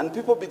 And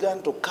people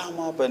began to come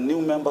up and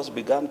new members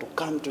began to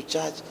come to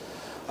church.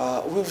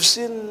 We've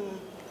seen,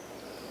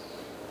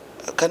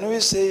 can we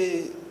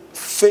say,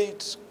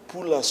 faith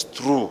pull us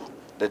through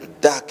the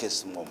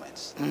darkest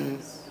moments.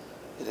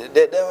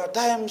 There were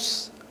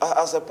times,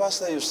 as a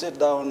pastor, you sit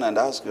down and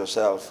ask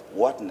yourself,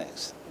 what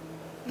next?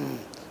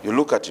 You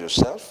look at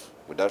yourself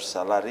without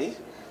salary.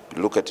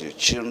 You look at your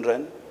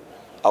children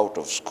out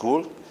of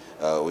school.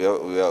 We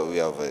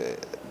have a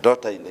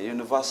daughter in the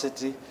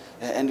university.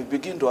 And you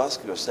begin to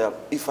ask yourself,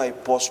 if I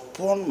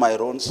postpone my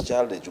own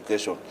child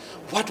education,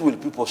 what will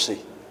people say?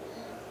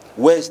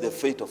 Where is the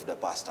faith of the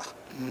pastor?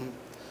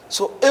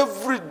 So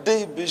every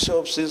day,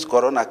 Bishop, since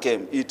Corona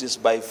came, it is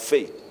by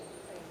faith.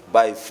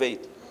 By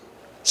faith.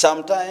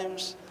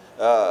 Sometimes,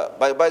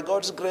 by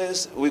God's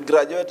grace, we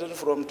graduated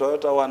from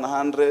Toyota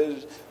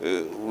 100.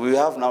 We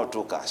have now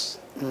 2 cars.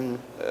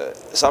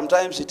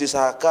 Sometimes it is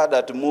our car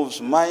that moves.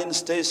 Mine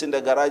stays in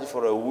the garage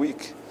for a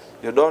week.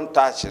 You don't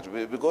touch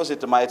it because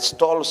it might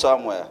stall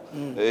somewhere.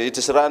 It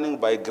is running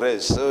by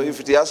grace. So if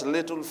it has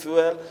little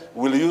fuel,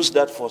 we'll use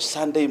that for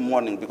Sunday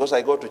morning because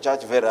I go to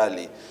church very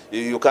early.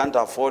 You can't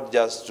afford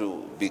just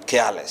to be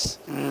careless.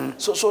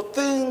 So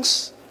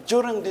things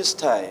during this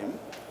time,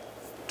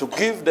 to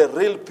give the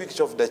real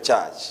picture of the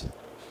church,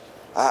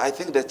 I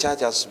think the church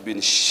has been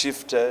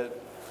shifted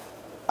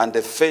and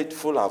the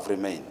faithful have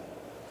remained.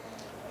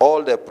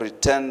 All the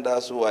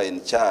pretenders who are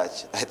in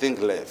church, I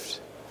think,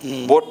 left.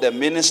 Both the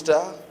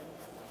minister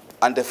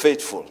and the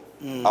faithful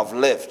have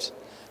left.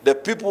 The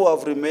people who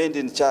have remained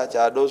in church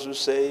are those who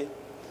say,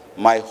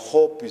 my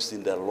hope is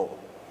in the Lord,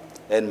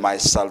 and my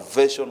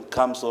salvation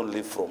comes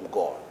only from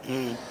God.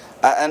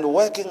 And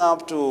waking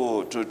up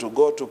to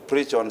go to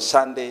preach on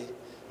Sunday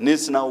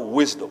needs now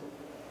wisdom.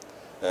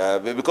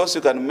 Because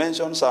you can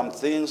mention some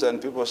things and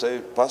people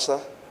say, Pastor,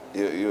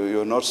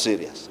 you're not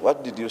serious.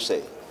 What did you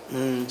say?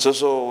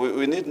 So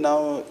we need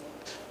now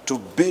to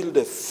build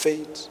the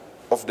faith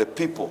of the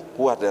people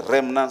who are the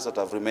remnants that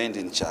have remained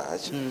in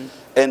church,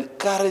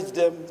 encourage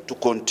them to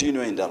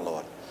continue in the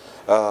Lord.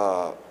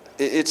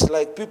 It's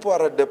like people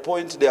are at the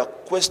point they are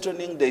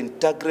questioning the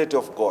integrity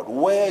of God.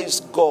 Where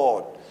is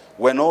God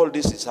when all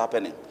this is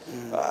happening?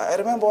 I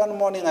remember one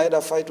morning I had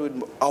a fight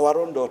with our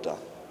own daughter.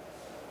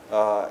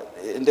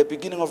 In the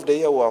beginning of the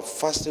year, we were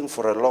fasting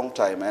for a long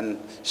time, and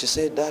she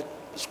said, Dad,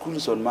 school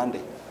is on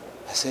Monday.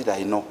 I said,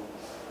 I know.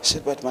 She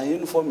said, but my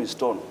uniform is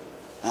torn.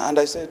 And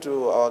I said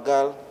to our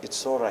girl,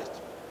 it's all right.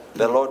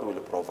 The Lord will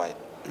provide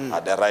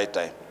at the right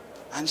time.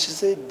 And she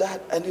said,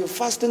 Dad, and you're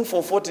fasting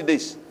for 40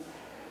 days,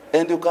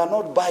 and you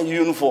cannot buy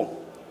uniform.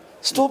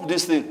 Stop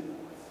this thing.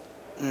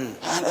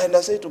 And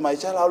I said to my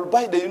child, I'll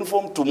buy the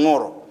uniform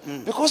tomorrow.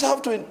 Because I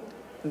have to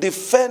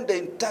defend the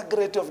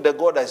integrity of the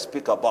God I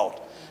speak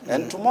about.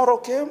 And tomorrow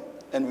came,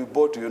 and we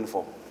bought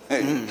uniform.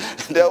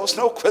 There was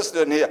no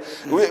question here.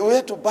 We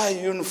had to buy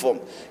uniform.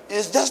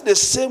 It's just the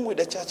same with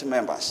the church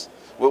members.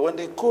 When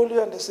they call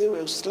you and they say,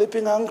 we're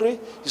sleeping hungry,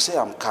 you say,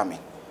 I'm coming.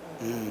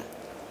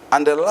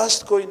 And the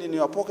last coin in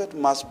your pocket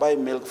must buy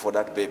milk for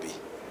that baby.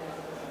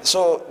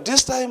 So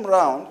this time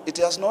round, it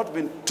has not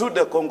been to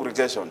the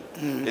congregation.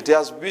 It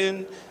has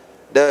been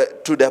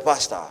to the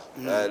pastor.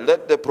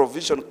 Let the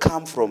provision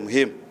come from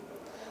him.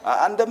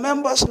 And the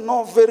members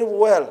know very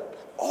well,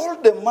 all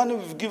the money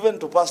we've given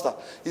to pastor,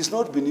 he's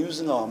not been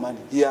using our money.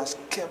 He has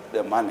kept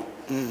the money.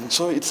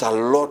 So it's a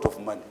lot of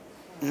money.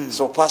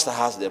 So pastor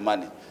has the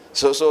money.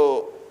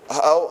 So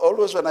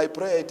always when I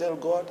pray, I tell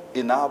God,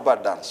 in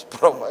abundance,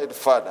 provide,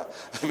 Father.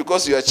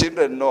 Because your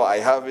children know I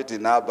have it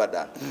in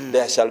abundance.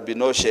 There shall be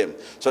no shame.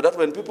 So that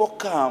when people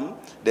come,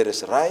 there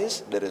is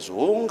rice, there is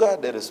hunger,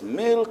 there is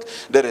milk,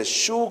 there is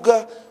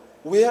sugar.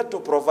 We had to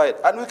provide.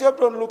 And we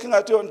kept on looking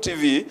at you on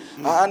TV,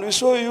 and we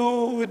saw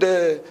you with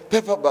the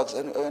paper bags,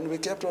 and we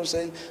kept on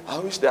saying, I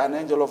wish an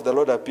angel of the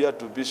Lord appeared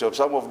to Bishop.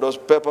 Some of those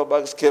paper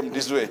bags came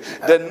this way.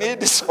 The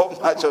need is so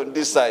much on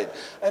this side.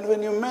 And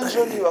when you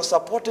mentioned you are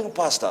supporting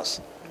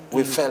pastors,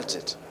 we felt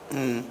it.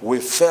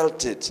 We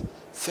felt it.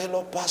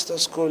 Fellow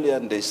pastors call you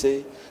and they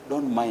say,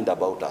 don't mind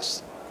about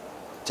us.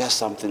 Just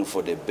something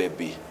for the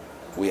baby.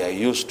 We are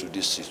used to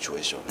this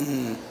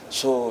situation.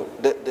 So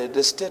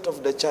the state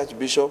of the church,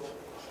 Bishop,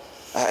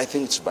 I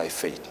think it's by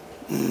faith.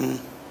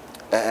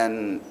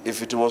 And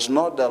if it was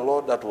not the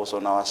Lord that was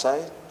on our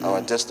side,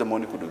 our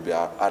testimony could be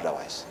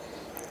otherwise.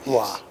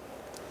 Wow.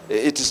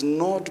 It has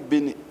not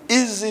been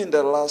easy in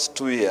the last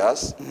 2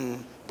 years,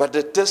 but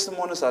the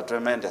testimonies are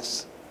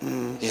tremendous.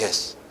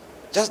 Yes.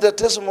 Just the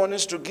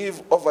testimonies to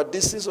give over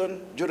this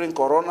season during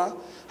Corona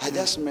are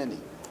just many.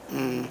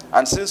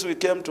 And since we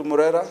came to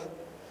Murera,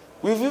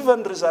 we've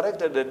even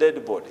resurrected a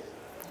dead body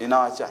in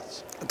our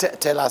church.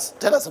 Tell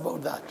us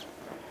about that.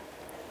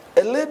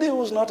 A lady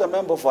who's not a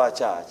member of our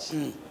church,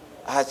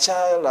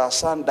 her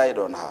son died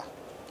on her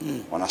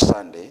on a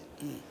Sunday,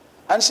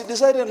 and she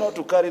decided not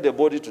to carry the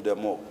body to the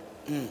morgue.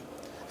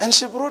 And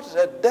she brought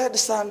a dead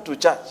son to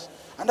church.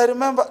 And I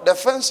remember the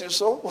fence you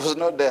saw was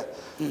not there.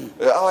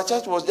 Our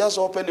church was just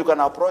open, you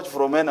can approach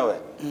from anywhere.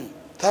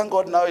 Thank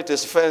God now it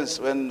is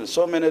fenced. When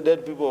so many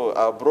dead people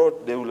are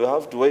brought, they will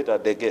have to wait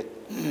at the gate.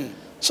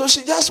 So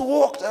she just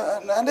walked,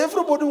 and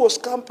everybody was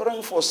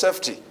scampering for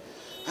safety.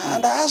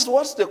 And I asked,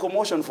 what's the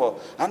commotion for?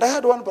 And I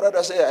had one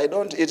brother say, I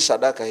don't eat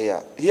sadaka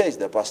here. Here is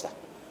the pastor.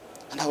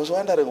 And I was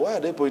wondering, why are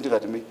they pointing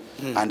at me?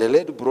 And the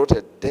lady brought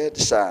a dead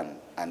son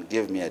and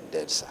gave me a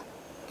dead son.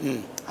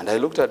 And I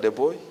looked at the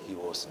boy, he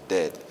was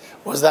dead.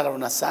 Was that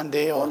on a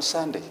Sunday? Or? On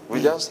Sunday.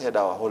 We just had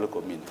our Holy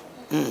Communion.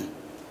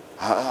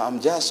 I'm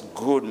just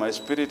good. My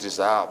spirit is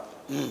up.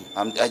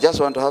 I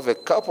just want to have a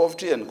cup of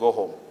tea and go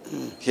home.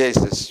 Here is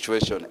the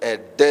situation. A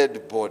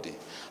dead body.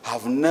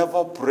 I've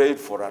never prayed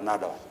for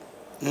another one.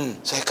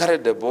 So I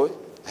carried the boy.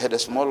 I had a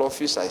small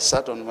office. I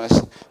sat on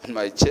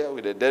my chair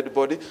with a dead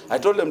body. I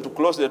told them to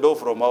close the door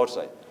from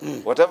outside.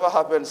 Whatever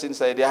happens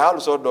inside, I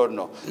also don't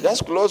know.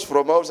 Just close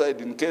from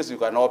outside in case you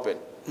can open.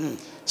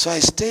 So I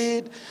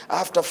stayed.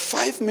 After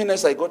 5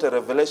 minutes, I got a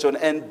revelation,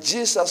 and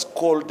Jesus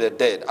called the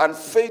dead. And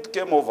faith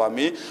came over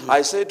me.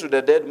 I said to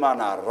the dead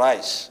man,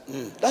 arise.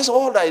 That's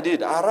all I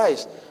did,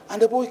 arise.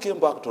 And the boy came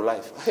back to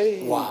life.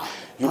 Hey, wow.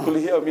 You could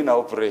hear me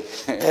now pray.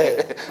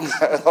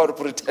 Or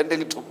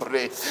pretending to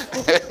pray.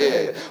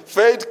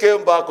 Faith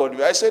came back on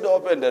me. I said,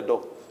 open the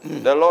door.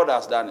 The Lord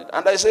has done it.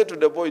 And I said to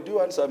the boy, do you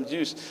want some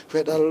juice? We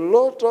had a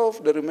lot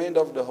of the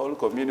remainder of the whole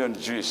communion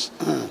juice.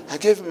 I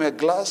gave him a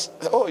glass.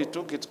 Oh, he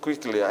took it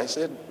quickly. I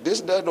said, these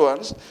dead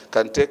ones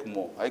can take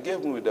more. I gave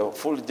him with a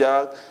full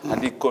jug,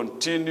 and he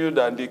continued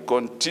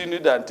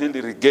until he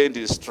regained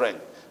his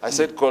strength. I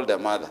said, call the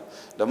mother.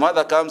 The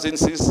mother comes in,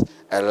 sees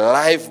a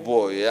live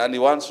boy, and he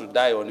wants to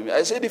die on me.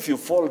 I said, if you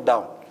fall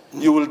down,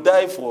 you will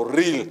die for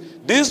real.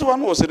 This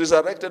one was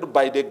resurrected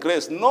by the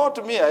grace,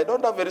 not me. I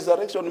don't have a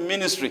resurrection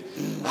ministry.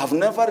 I've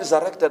never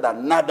resurrected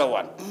another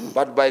one.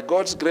 But by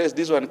God's grace,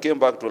 this one came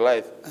back to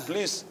life.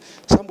 Please,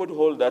 somebody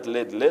hold that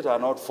lady. Let her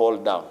not fall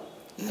down.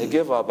 I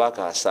gave her back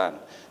her son.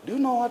 Do you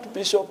know what,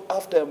 Bishop?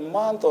 After a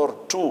month or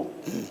two,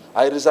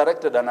 I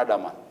resurrected another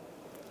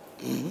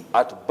man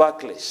at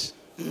Barclays.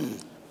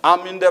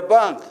 I'm in the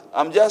bank.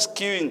 I'm just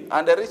queuing.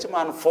 And the rich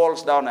man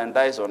falls down and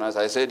dies on us.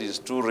 I said, he's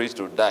too rich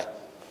to die.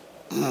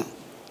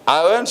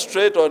 I went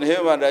straight on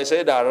him and I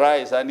said,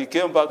 arise. And he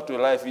came back to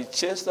life. He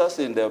chased us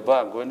in the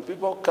bank. When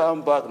people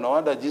come back, no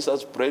wonder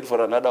Jesus prayed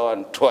for another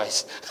one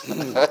twice.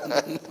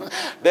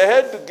 They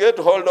had to get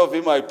hold of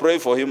him. I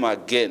prayed for him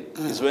again.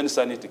 It's when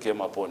sanity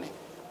came upon him.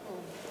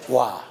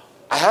 Wow.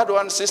 I had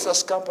one sister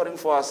scampering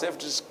for her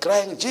safety,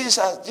 crying,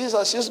 Jesus,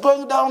 Jesus, she's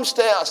going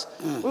downstairs.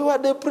 We were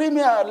at the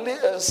premier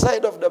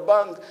side of the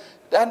bank,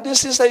 and this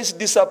sister is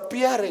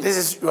disappearing. This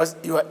is,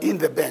 you are in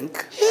the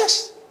bank?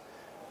 Yes.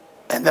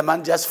 And the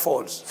man just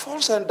falls?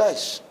 Falls and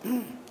dies.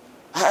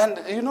 And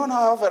you know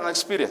now I have an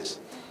experience.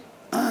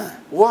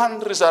 One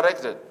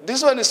resurrected.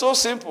 This one is so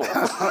simple.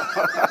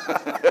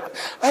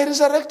 I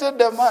resurrected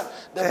the man.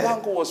 The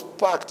bank was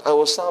packed. I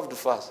was served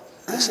first.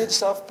 They said,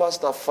 serve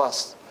pastor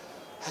first.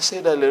 I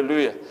said,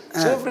 hallelujah.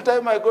 So every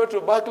time I go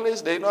to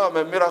Barclays, they know I'm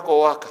a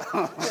miracle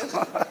worker.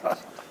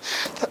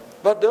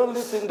 But the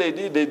only thing they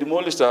did, they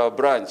demolished our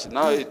branch.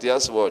 Now it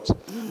has what?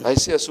 I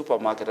see a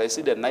supermarket. I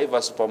see the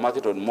Naiva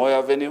supermarket on Moy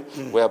Avenue,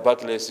 where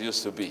Barclays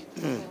used to be.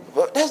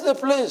 But that's the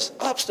place,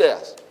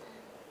 upstairs.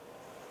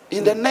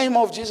 In the name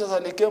of Jesus,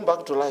 and he came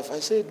back to life.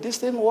 I said, this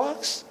thing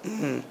works.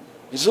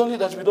 It's only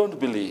that we don't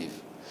believe.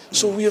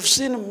 So we have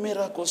seen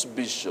miracles,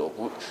 Bishop.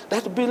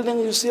 That building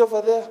you see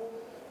over there,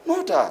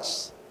 not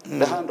us.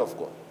 The hand of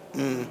God.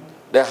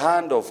 The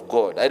hand of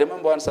God. I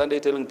remember one Sunday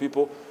telling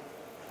people,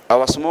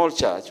 our small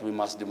church, we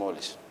must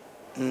demolish.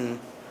 And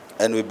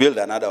we build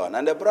another one.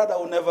 And the brother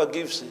who never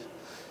gives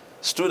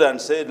stood and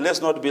said, let's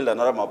not build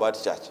another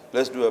Mabat church.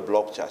 Let's do a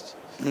block church.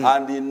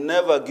 And he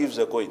never gives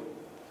a coin.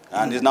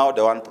 And he's now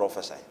the one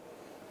prophesying.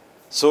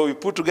 So we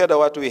put together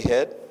what we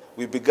had.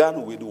 We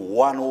began with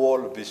one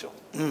wall, Bishop.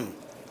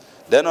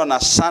 Then on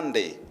a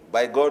Sunday,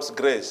 by God's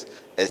grace,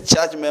 a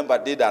church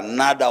member did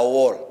another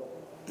wall.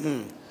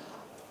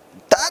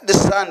 That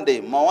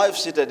Sunday, my wife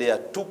seated there,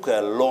 took a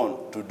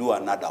loan to do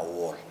another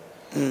wall.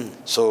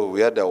 So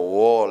we had a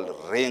wall,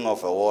 ring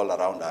of a wall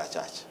around our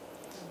church,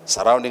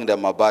 surrounding the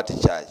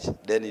Mabati church.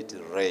 Then it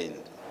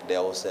rained.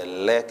 There was a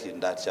lake in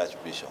that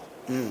church, Bishop.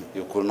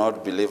 You could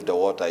not believe the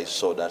water I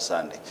saw that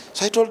Sunday.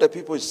 So I told the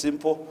people, it's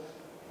simple.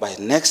 By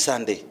next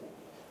Sunday,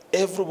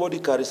 everybody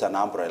carries an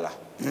umbrella.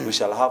 We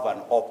shall have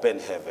an open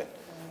heaven.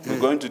 We're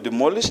going to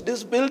demolish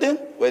this building.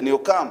 When you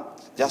come,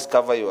 just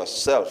cover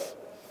yourself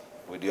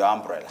with your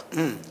umbrella.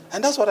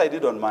 And that's what I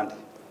did on Monday.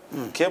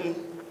 Came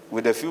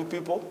with a few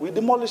people. We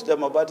demolished the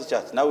Mabati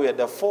church. Now we had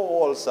the 4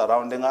 walls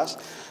surrounding us.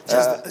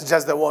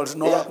 Just the walls,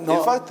 no, yeah, no.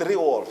 In fact, 3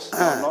 walls,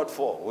 no, not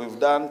 4. We've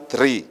done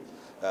 3.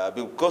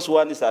 Because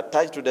one is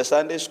attached to the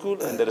Sunday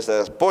school, and there is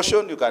a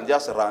portion you can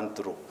just run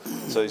through.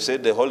 So you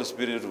said the Holy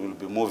Spirit will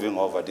be moving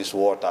over these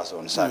waters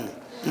on Sunday.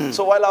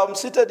 So while I'm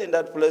seated in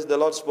that place, the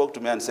Lord spoke to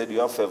me and said, you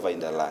have favor in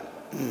the land.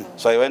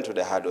 So I went to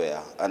the hardware,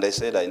 and I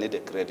said, I need a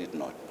credit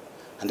note.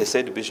 And they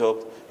said,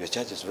 Bishop, your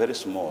church is very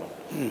small.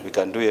 We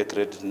can do a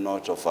credit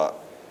note of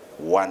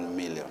 1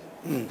 million.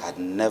 Had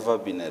never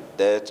been a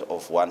debt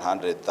of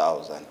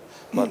 100,000.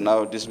 But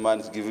now this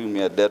man is giving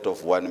me a debt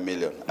of 1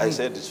 million. I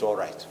said, it's all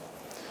right.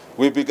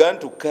 We began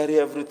to carry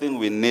everything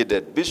we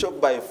needed. Bishop,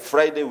 by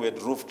Friday, we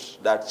had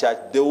roofed that church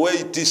the way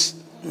it is.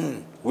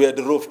 We had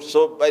roofed.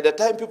 So by the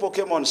time people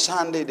came on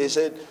Sunday, they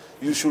said,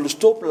 you should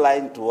stop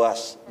lying to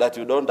us that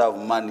you don't have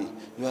money.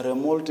 You are a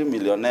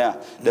multi-millionaire.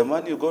 The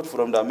money you got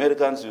from the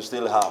Americans, you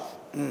still have.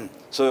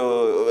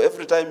 So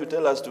every time you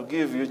tell us to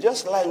give, you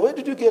just lie. Where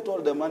did you get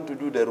all the money to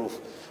do the roof?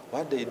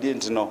 What they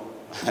didn't know,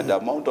 the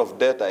amount of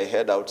debt I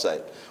had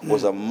outside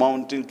was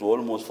amounting to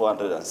almost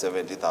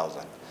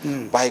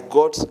 470,000. By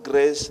God's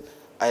grace,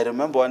 I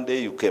remember one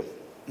day you came.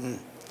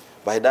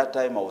 By that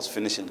time, I was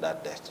finishing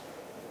that debt.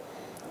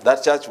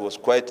 That church was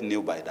quite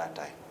new by that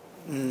time.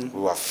 We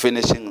were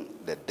finishing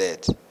the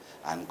debt,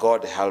 and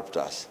God helped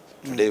us.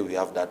 Today we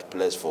have that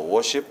place for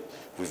worship.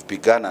 We've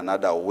begun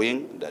another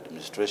wing, the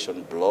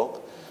administration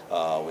block,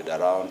 with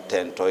around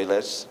 10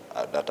 toilets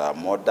that are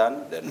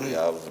modern. Then we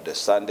have the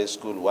Sunday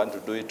school. We want to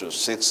do it to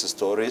 6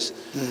 stories.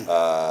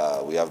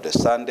 We have the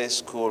Sunday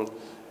school.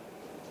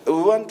 We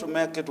want to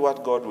make it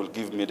what God will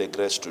give me the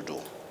grace to do.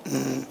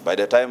 By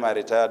the time I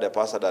retire, the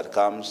pastor that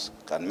comes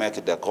can make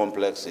it the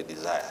complex he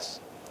desires.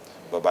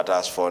 But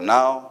as for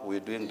now, we're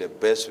doing the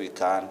best we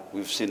can.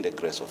 We've seen the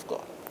grace of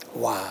God.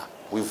 Wow.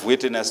 We've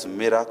witnessed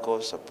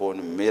miracles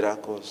upon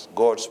miracles,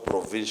 God's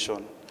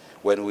provision.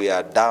 When we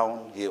are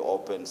down, he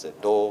opens a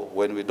door.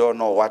 When we don't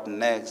know what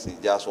next, he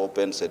just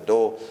opens a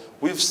door.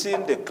 We've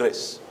seen the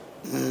grace.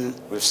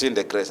 We've seen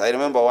the grace. I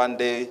remember one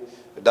day,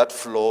 that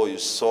floor you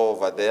saw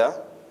over there,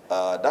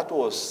 that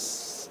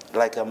was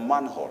like a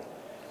manhole.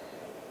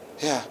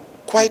 Yeah,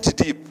 quite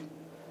deep.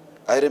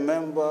 I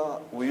remember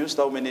we used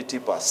how many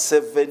tippers?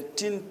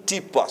 17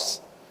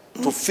 tippers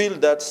to fill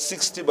that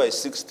 60 by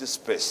 60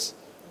 space.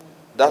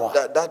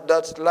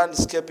 That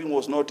landscaping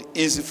was not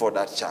easy for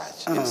that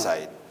church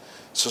inside.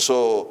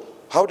 So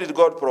how did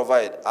God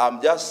provide?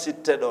 I'm just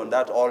seated on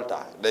that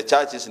altar. The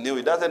church is new.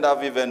 It doesn't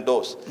have even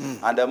doors.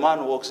 And the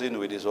man walks in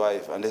with his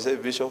wife. And they say,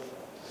 Bishop,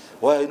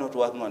 why are you not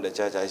working on the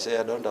church? I say,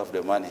 I don't have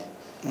the money.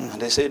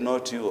 And they say,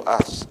 not you,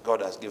 us.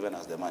 God has given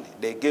us the money.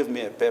 They gave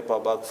me a paper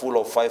bag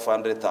full of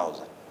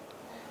 500,000.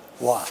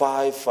 Wow.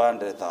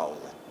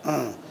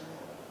 500,000.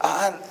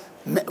 And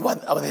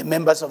what, are they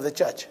members of the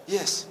church?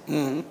 yes.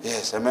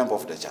 Yes, a member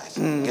of the church.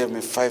 Gave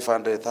me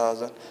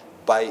 500,000.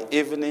 By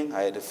evening,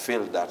 I had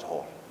filled that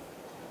hall.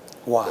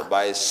 Wow.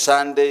 By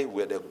Sunday,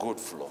 we had a good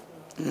flow.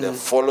 The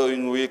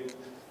following week,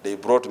 they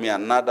brought me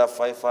another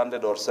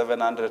 500 or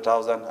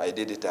 700,000. I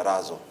did it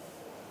terrazzo.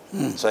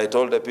 So I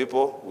told the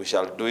people, we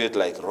shall do it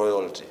like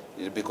royalty.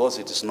 Because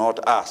it is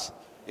not us,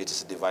 it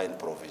is divine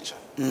provision.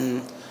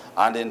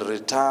 And in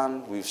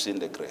return, we've seen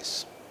the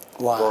grace.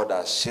 Wow. God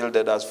has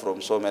shielded us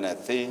from so many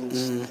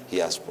things. He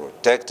has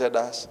protected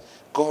us.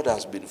 God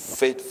has been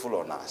faithful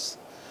on us.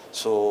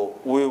 So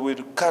we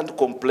can't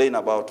complain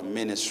about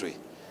ministry.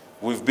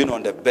 We've been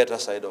on the better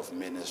side of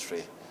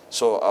ministry.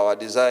 So our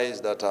desire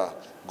is that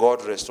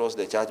God restores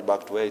the church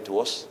back to where it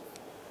was.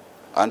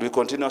 And we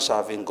continue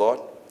serving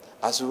God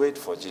as we wait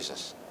for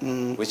Jesus.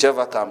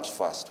 Whichever comes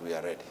first, we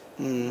are ready.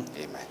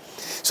 Amen.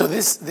 So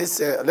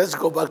let's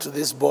go back to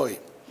this boy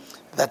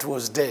that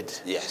was dead.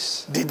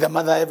 Yes. Did the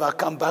mother ever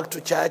come back to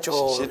church,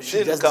 or She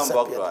didn't just come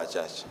back disappeared? to our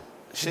church.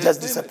 She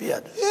just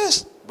disappeared?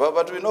 Yes,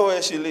 but we know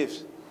where she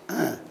lives.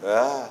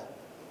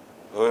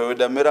 With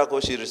the miracle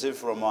she received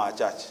from our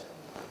church.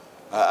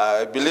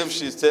 I believe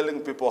she's telling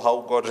people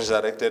how God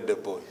resurrected the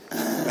boy.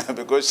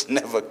 Because she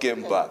never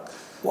came back.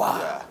 Wow.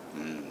 Yeah.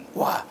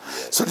 Wow.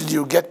 So did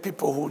you get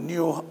people who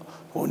knew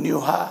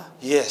her?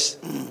 Yes.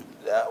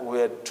 We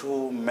had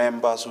 2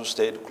 members who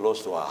stayed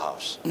close to our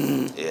house.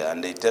 Yeah,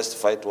 and they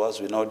testified to us,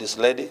 we know this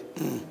lady,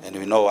 and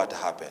we know what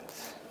happened.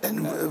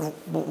 And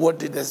what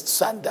did the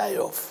son die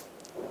of?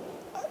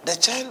 The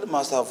child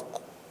must have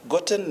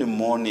gotten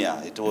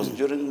pneumonia. It was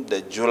during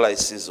the July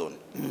season.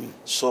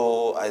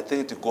 So I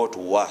think it got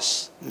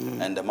worse.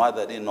 And the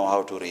mother didn't know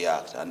how to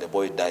react, and the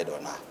boy died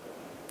on her.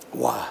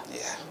 Wow.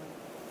 Yeah.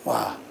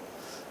 Wow.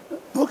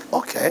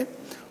 Okay.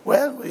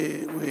 Well,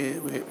 we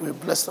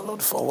bless the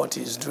Lord for what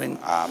he's doing.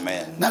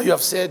 Amen. Now you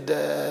have said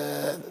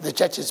the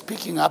church is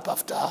picking up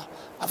after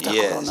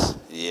Corona.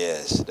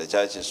 Yes, the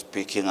church is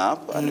picking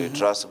up, and we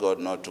trust God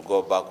not to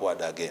go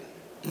backward again.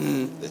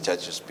 The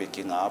church is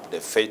picking up. The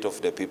faith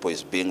of the people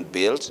is being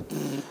built.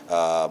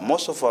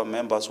 Most of our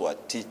members were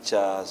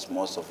teachers.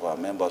 Most of our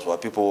members were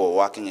people who were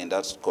working in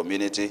that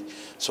community.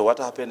 So what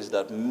happened is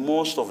that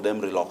most of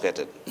them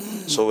relocated.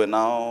 So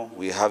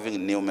we're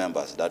having new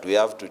members that we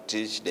have to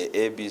teach the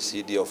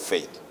ABCD of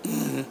faith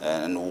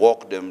and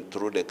walk them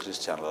through the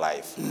Christian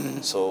life.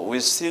 So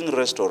we're seeing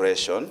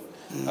restoration.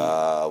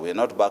 We're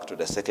not back to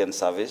the second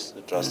service.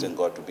 We're trusting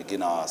God to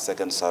begin our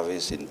second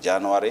service in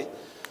January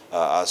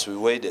as we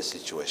weigh the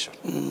situation.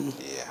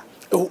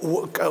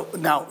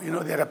 Now,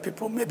 there are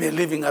people maybe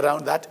living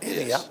around that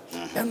area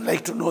and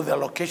like to know the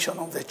location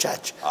of the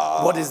church.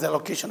 What is the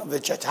location of the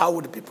church? How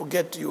would people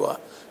get to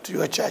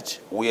your church?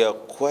 We are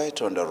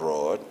quite on the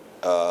road.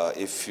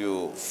 If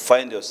you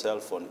find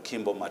yourself on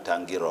Kimbo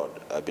Matangi Road,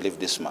 I believe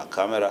this is my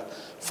camera,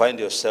 find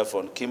yourself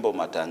on Kimbo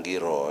Matangi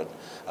Road,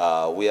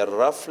 we are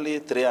roughly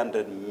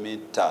 300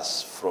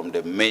 meters from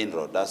the main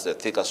road. That's the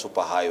Thika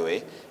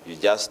Superhighway. You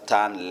just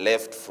turn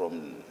left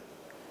from,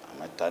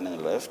 am I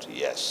turning left?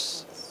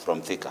 Yes,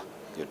 from Thika.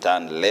 You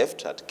turn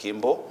left at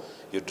Kimbo.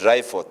 You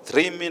drive for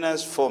 3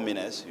 minutes, 4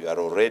 minutes, you are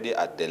already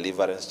at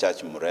Deliverance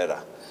Church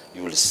Murera.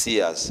 You will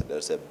see us.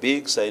 There's a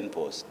big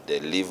signpost,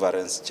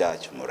 Deliverance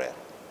Church Murera.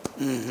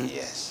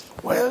 Yes.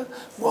 Well,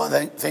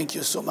 thank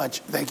you so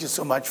much. Thank you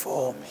so much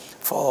for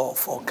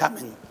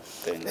coming.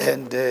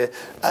 Thank you.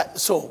 And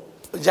so,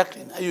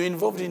 Jacqueline, are you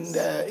involved in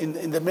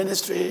the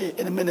ministry,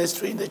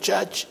 in the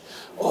church,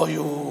 or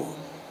you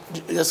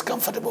just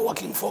comfortable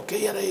working for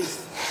KRA?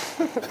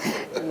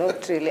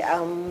 Not really.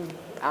 I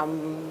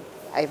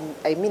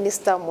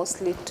minister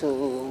mostly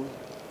to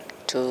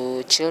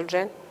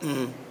children,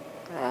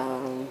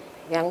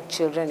 young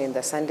children in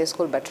the Sunday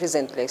school. But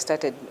recently, I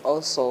started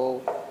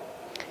also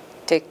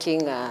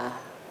taking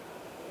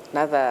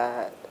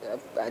another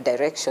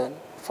direction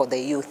for the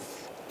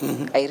youth.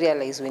 I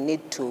realize we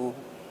need to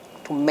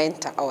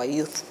mentor our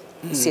youth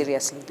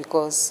seriously,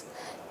 because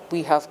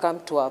we have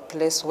come to a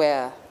place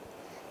where,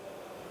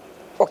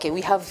 okay,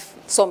 we have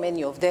so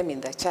many of them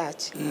in the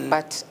church,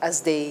 but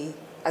as they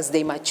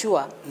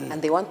mature and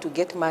they want to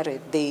get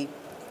married, they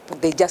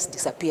just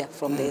disappear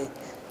from the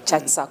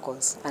church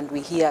circles, and we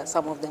hear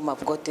some of them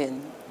have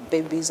gotten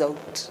babies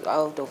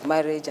out of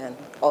marriage and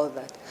all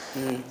that.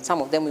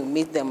 Some of them, we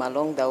meet them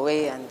along the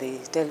way and they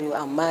tell you,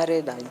 I'm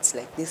married and it's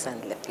like this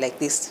and like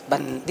this,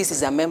 but this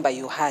is a member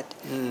you had.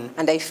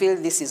 And I feel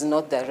this is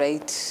not the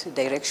right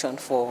direction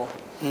for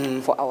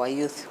our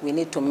youth. We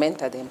need to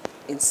mentor them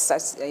in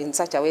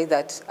such a way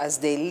that as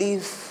they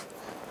live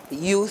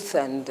youth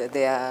and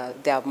they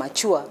are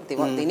mature,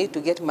 they need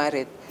to get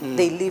married,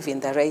 they live in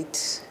the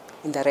right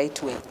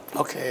way.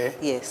 Okay.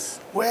 Yes.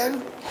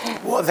 Well,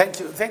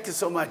 thank you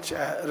so much,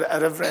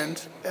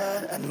 Reverend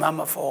and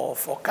Mama,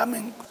 for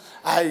coming.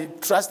 I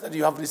trust that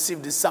you have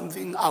received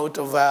something out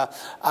of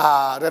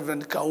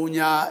Reverend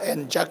Kaunya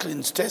and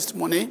Jackline's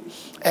testimony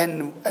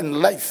and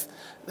life,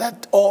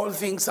 that all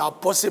things are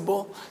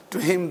possible to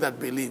him that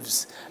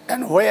believes.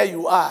 And where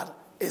you are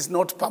is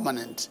not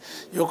permanent.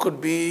 You could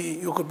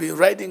be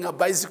riding a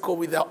bicycle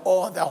with the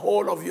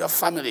whole of your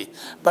family,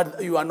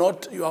 but you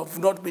have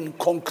not been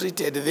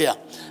concreted there.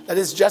 That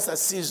is just a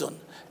season,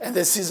 and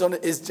the season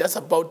is just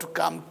about to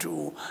come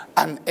to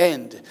an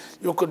end.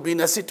 You could be in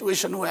a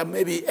situation where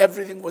maybe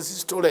everything was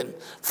stolen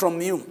from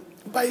you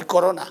by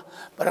Corona,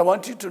 but I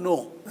want you to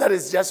know that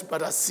is just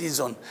but a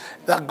season.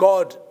 The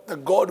God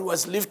who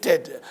has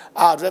lifted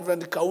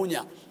Reverend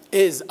Kaunya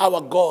is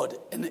our God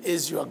and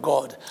is your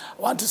God.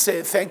 I want to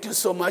say thank you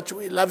so much.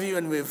 We love you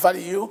and we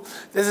value you.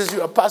 This is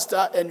your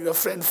pastor and your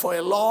friend for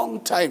a long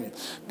time,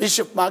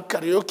 Bishop Mark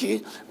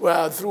Karaoke. We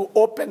are through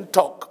Open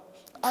Talk.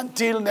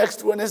 Until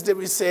next Wednesday,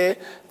 we say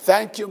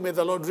thank you. May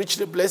the Lord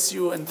richly bless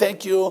you. And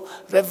thank you,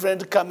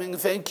 Reverend, coming.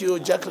 Thank you,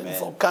 Jacqueline,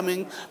 for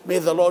coming. May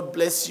the Lord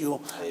bless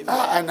you.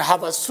 And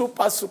have a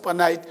super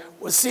night.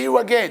 We'll see you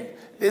again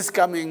this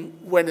coming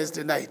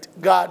Wednesday night.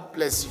 God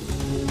bless you.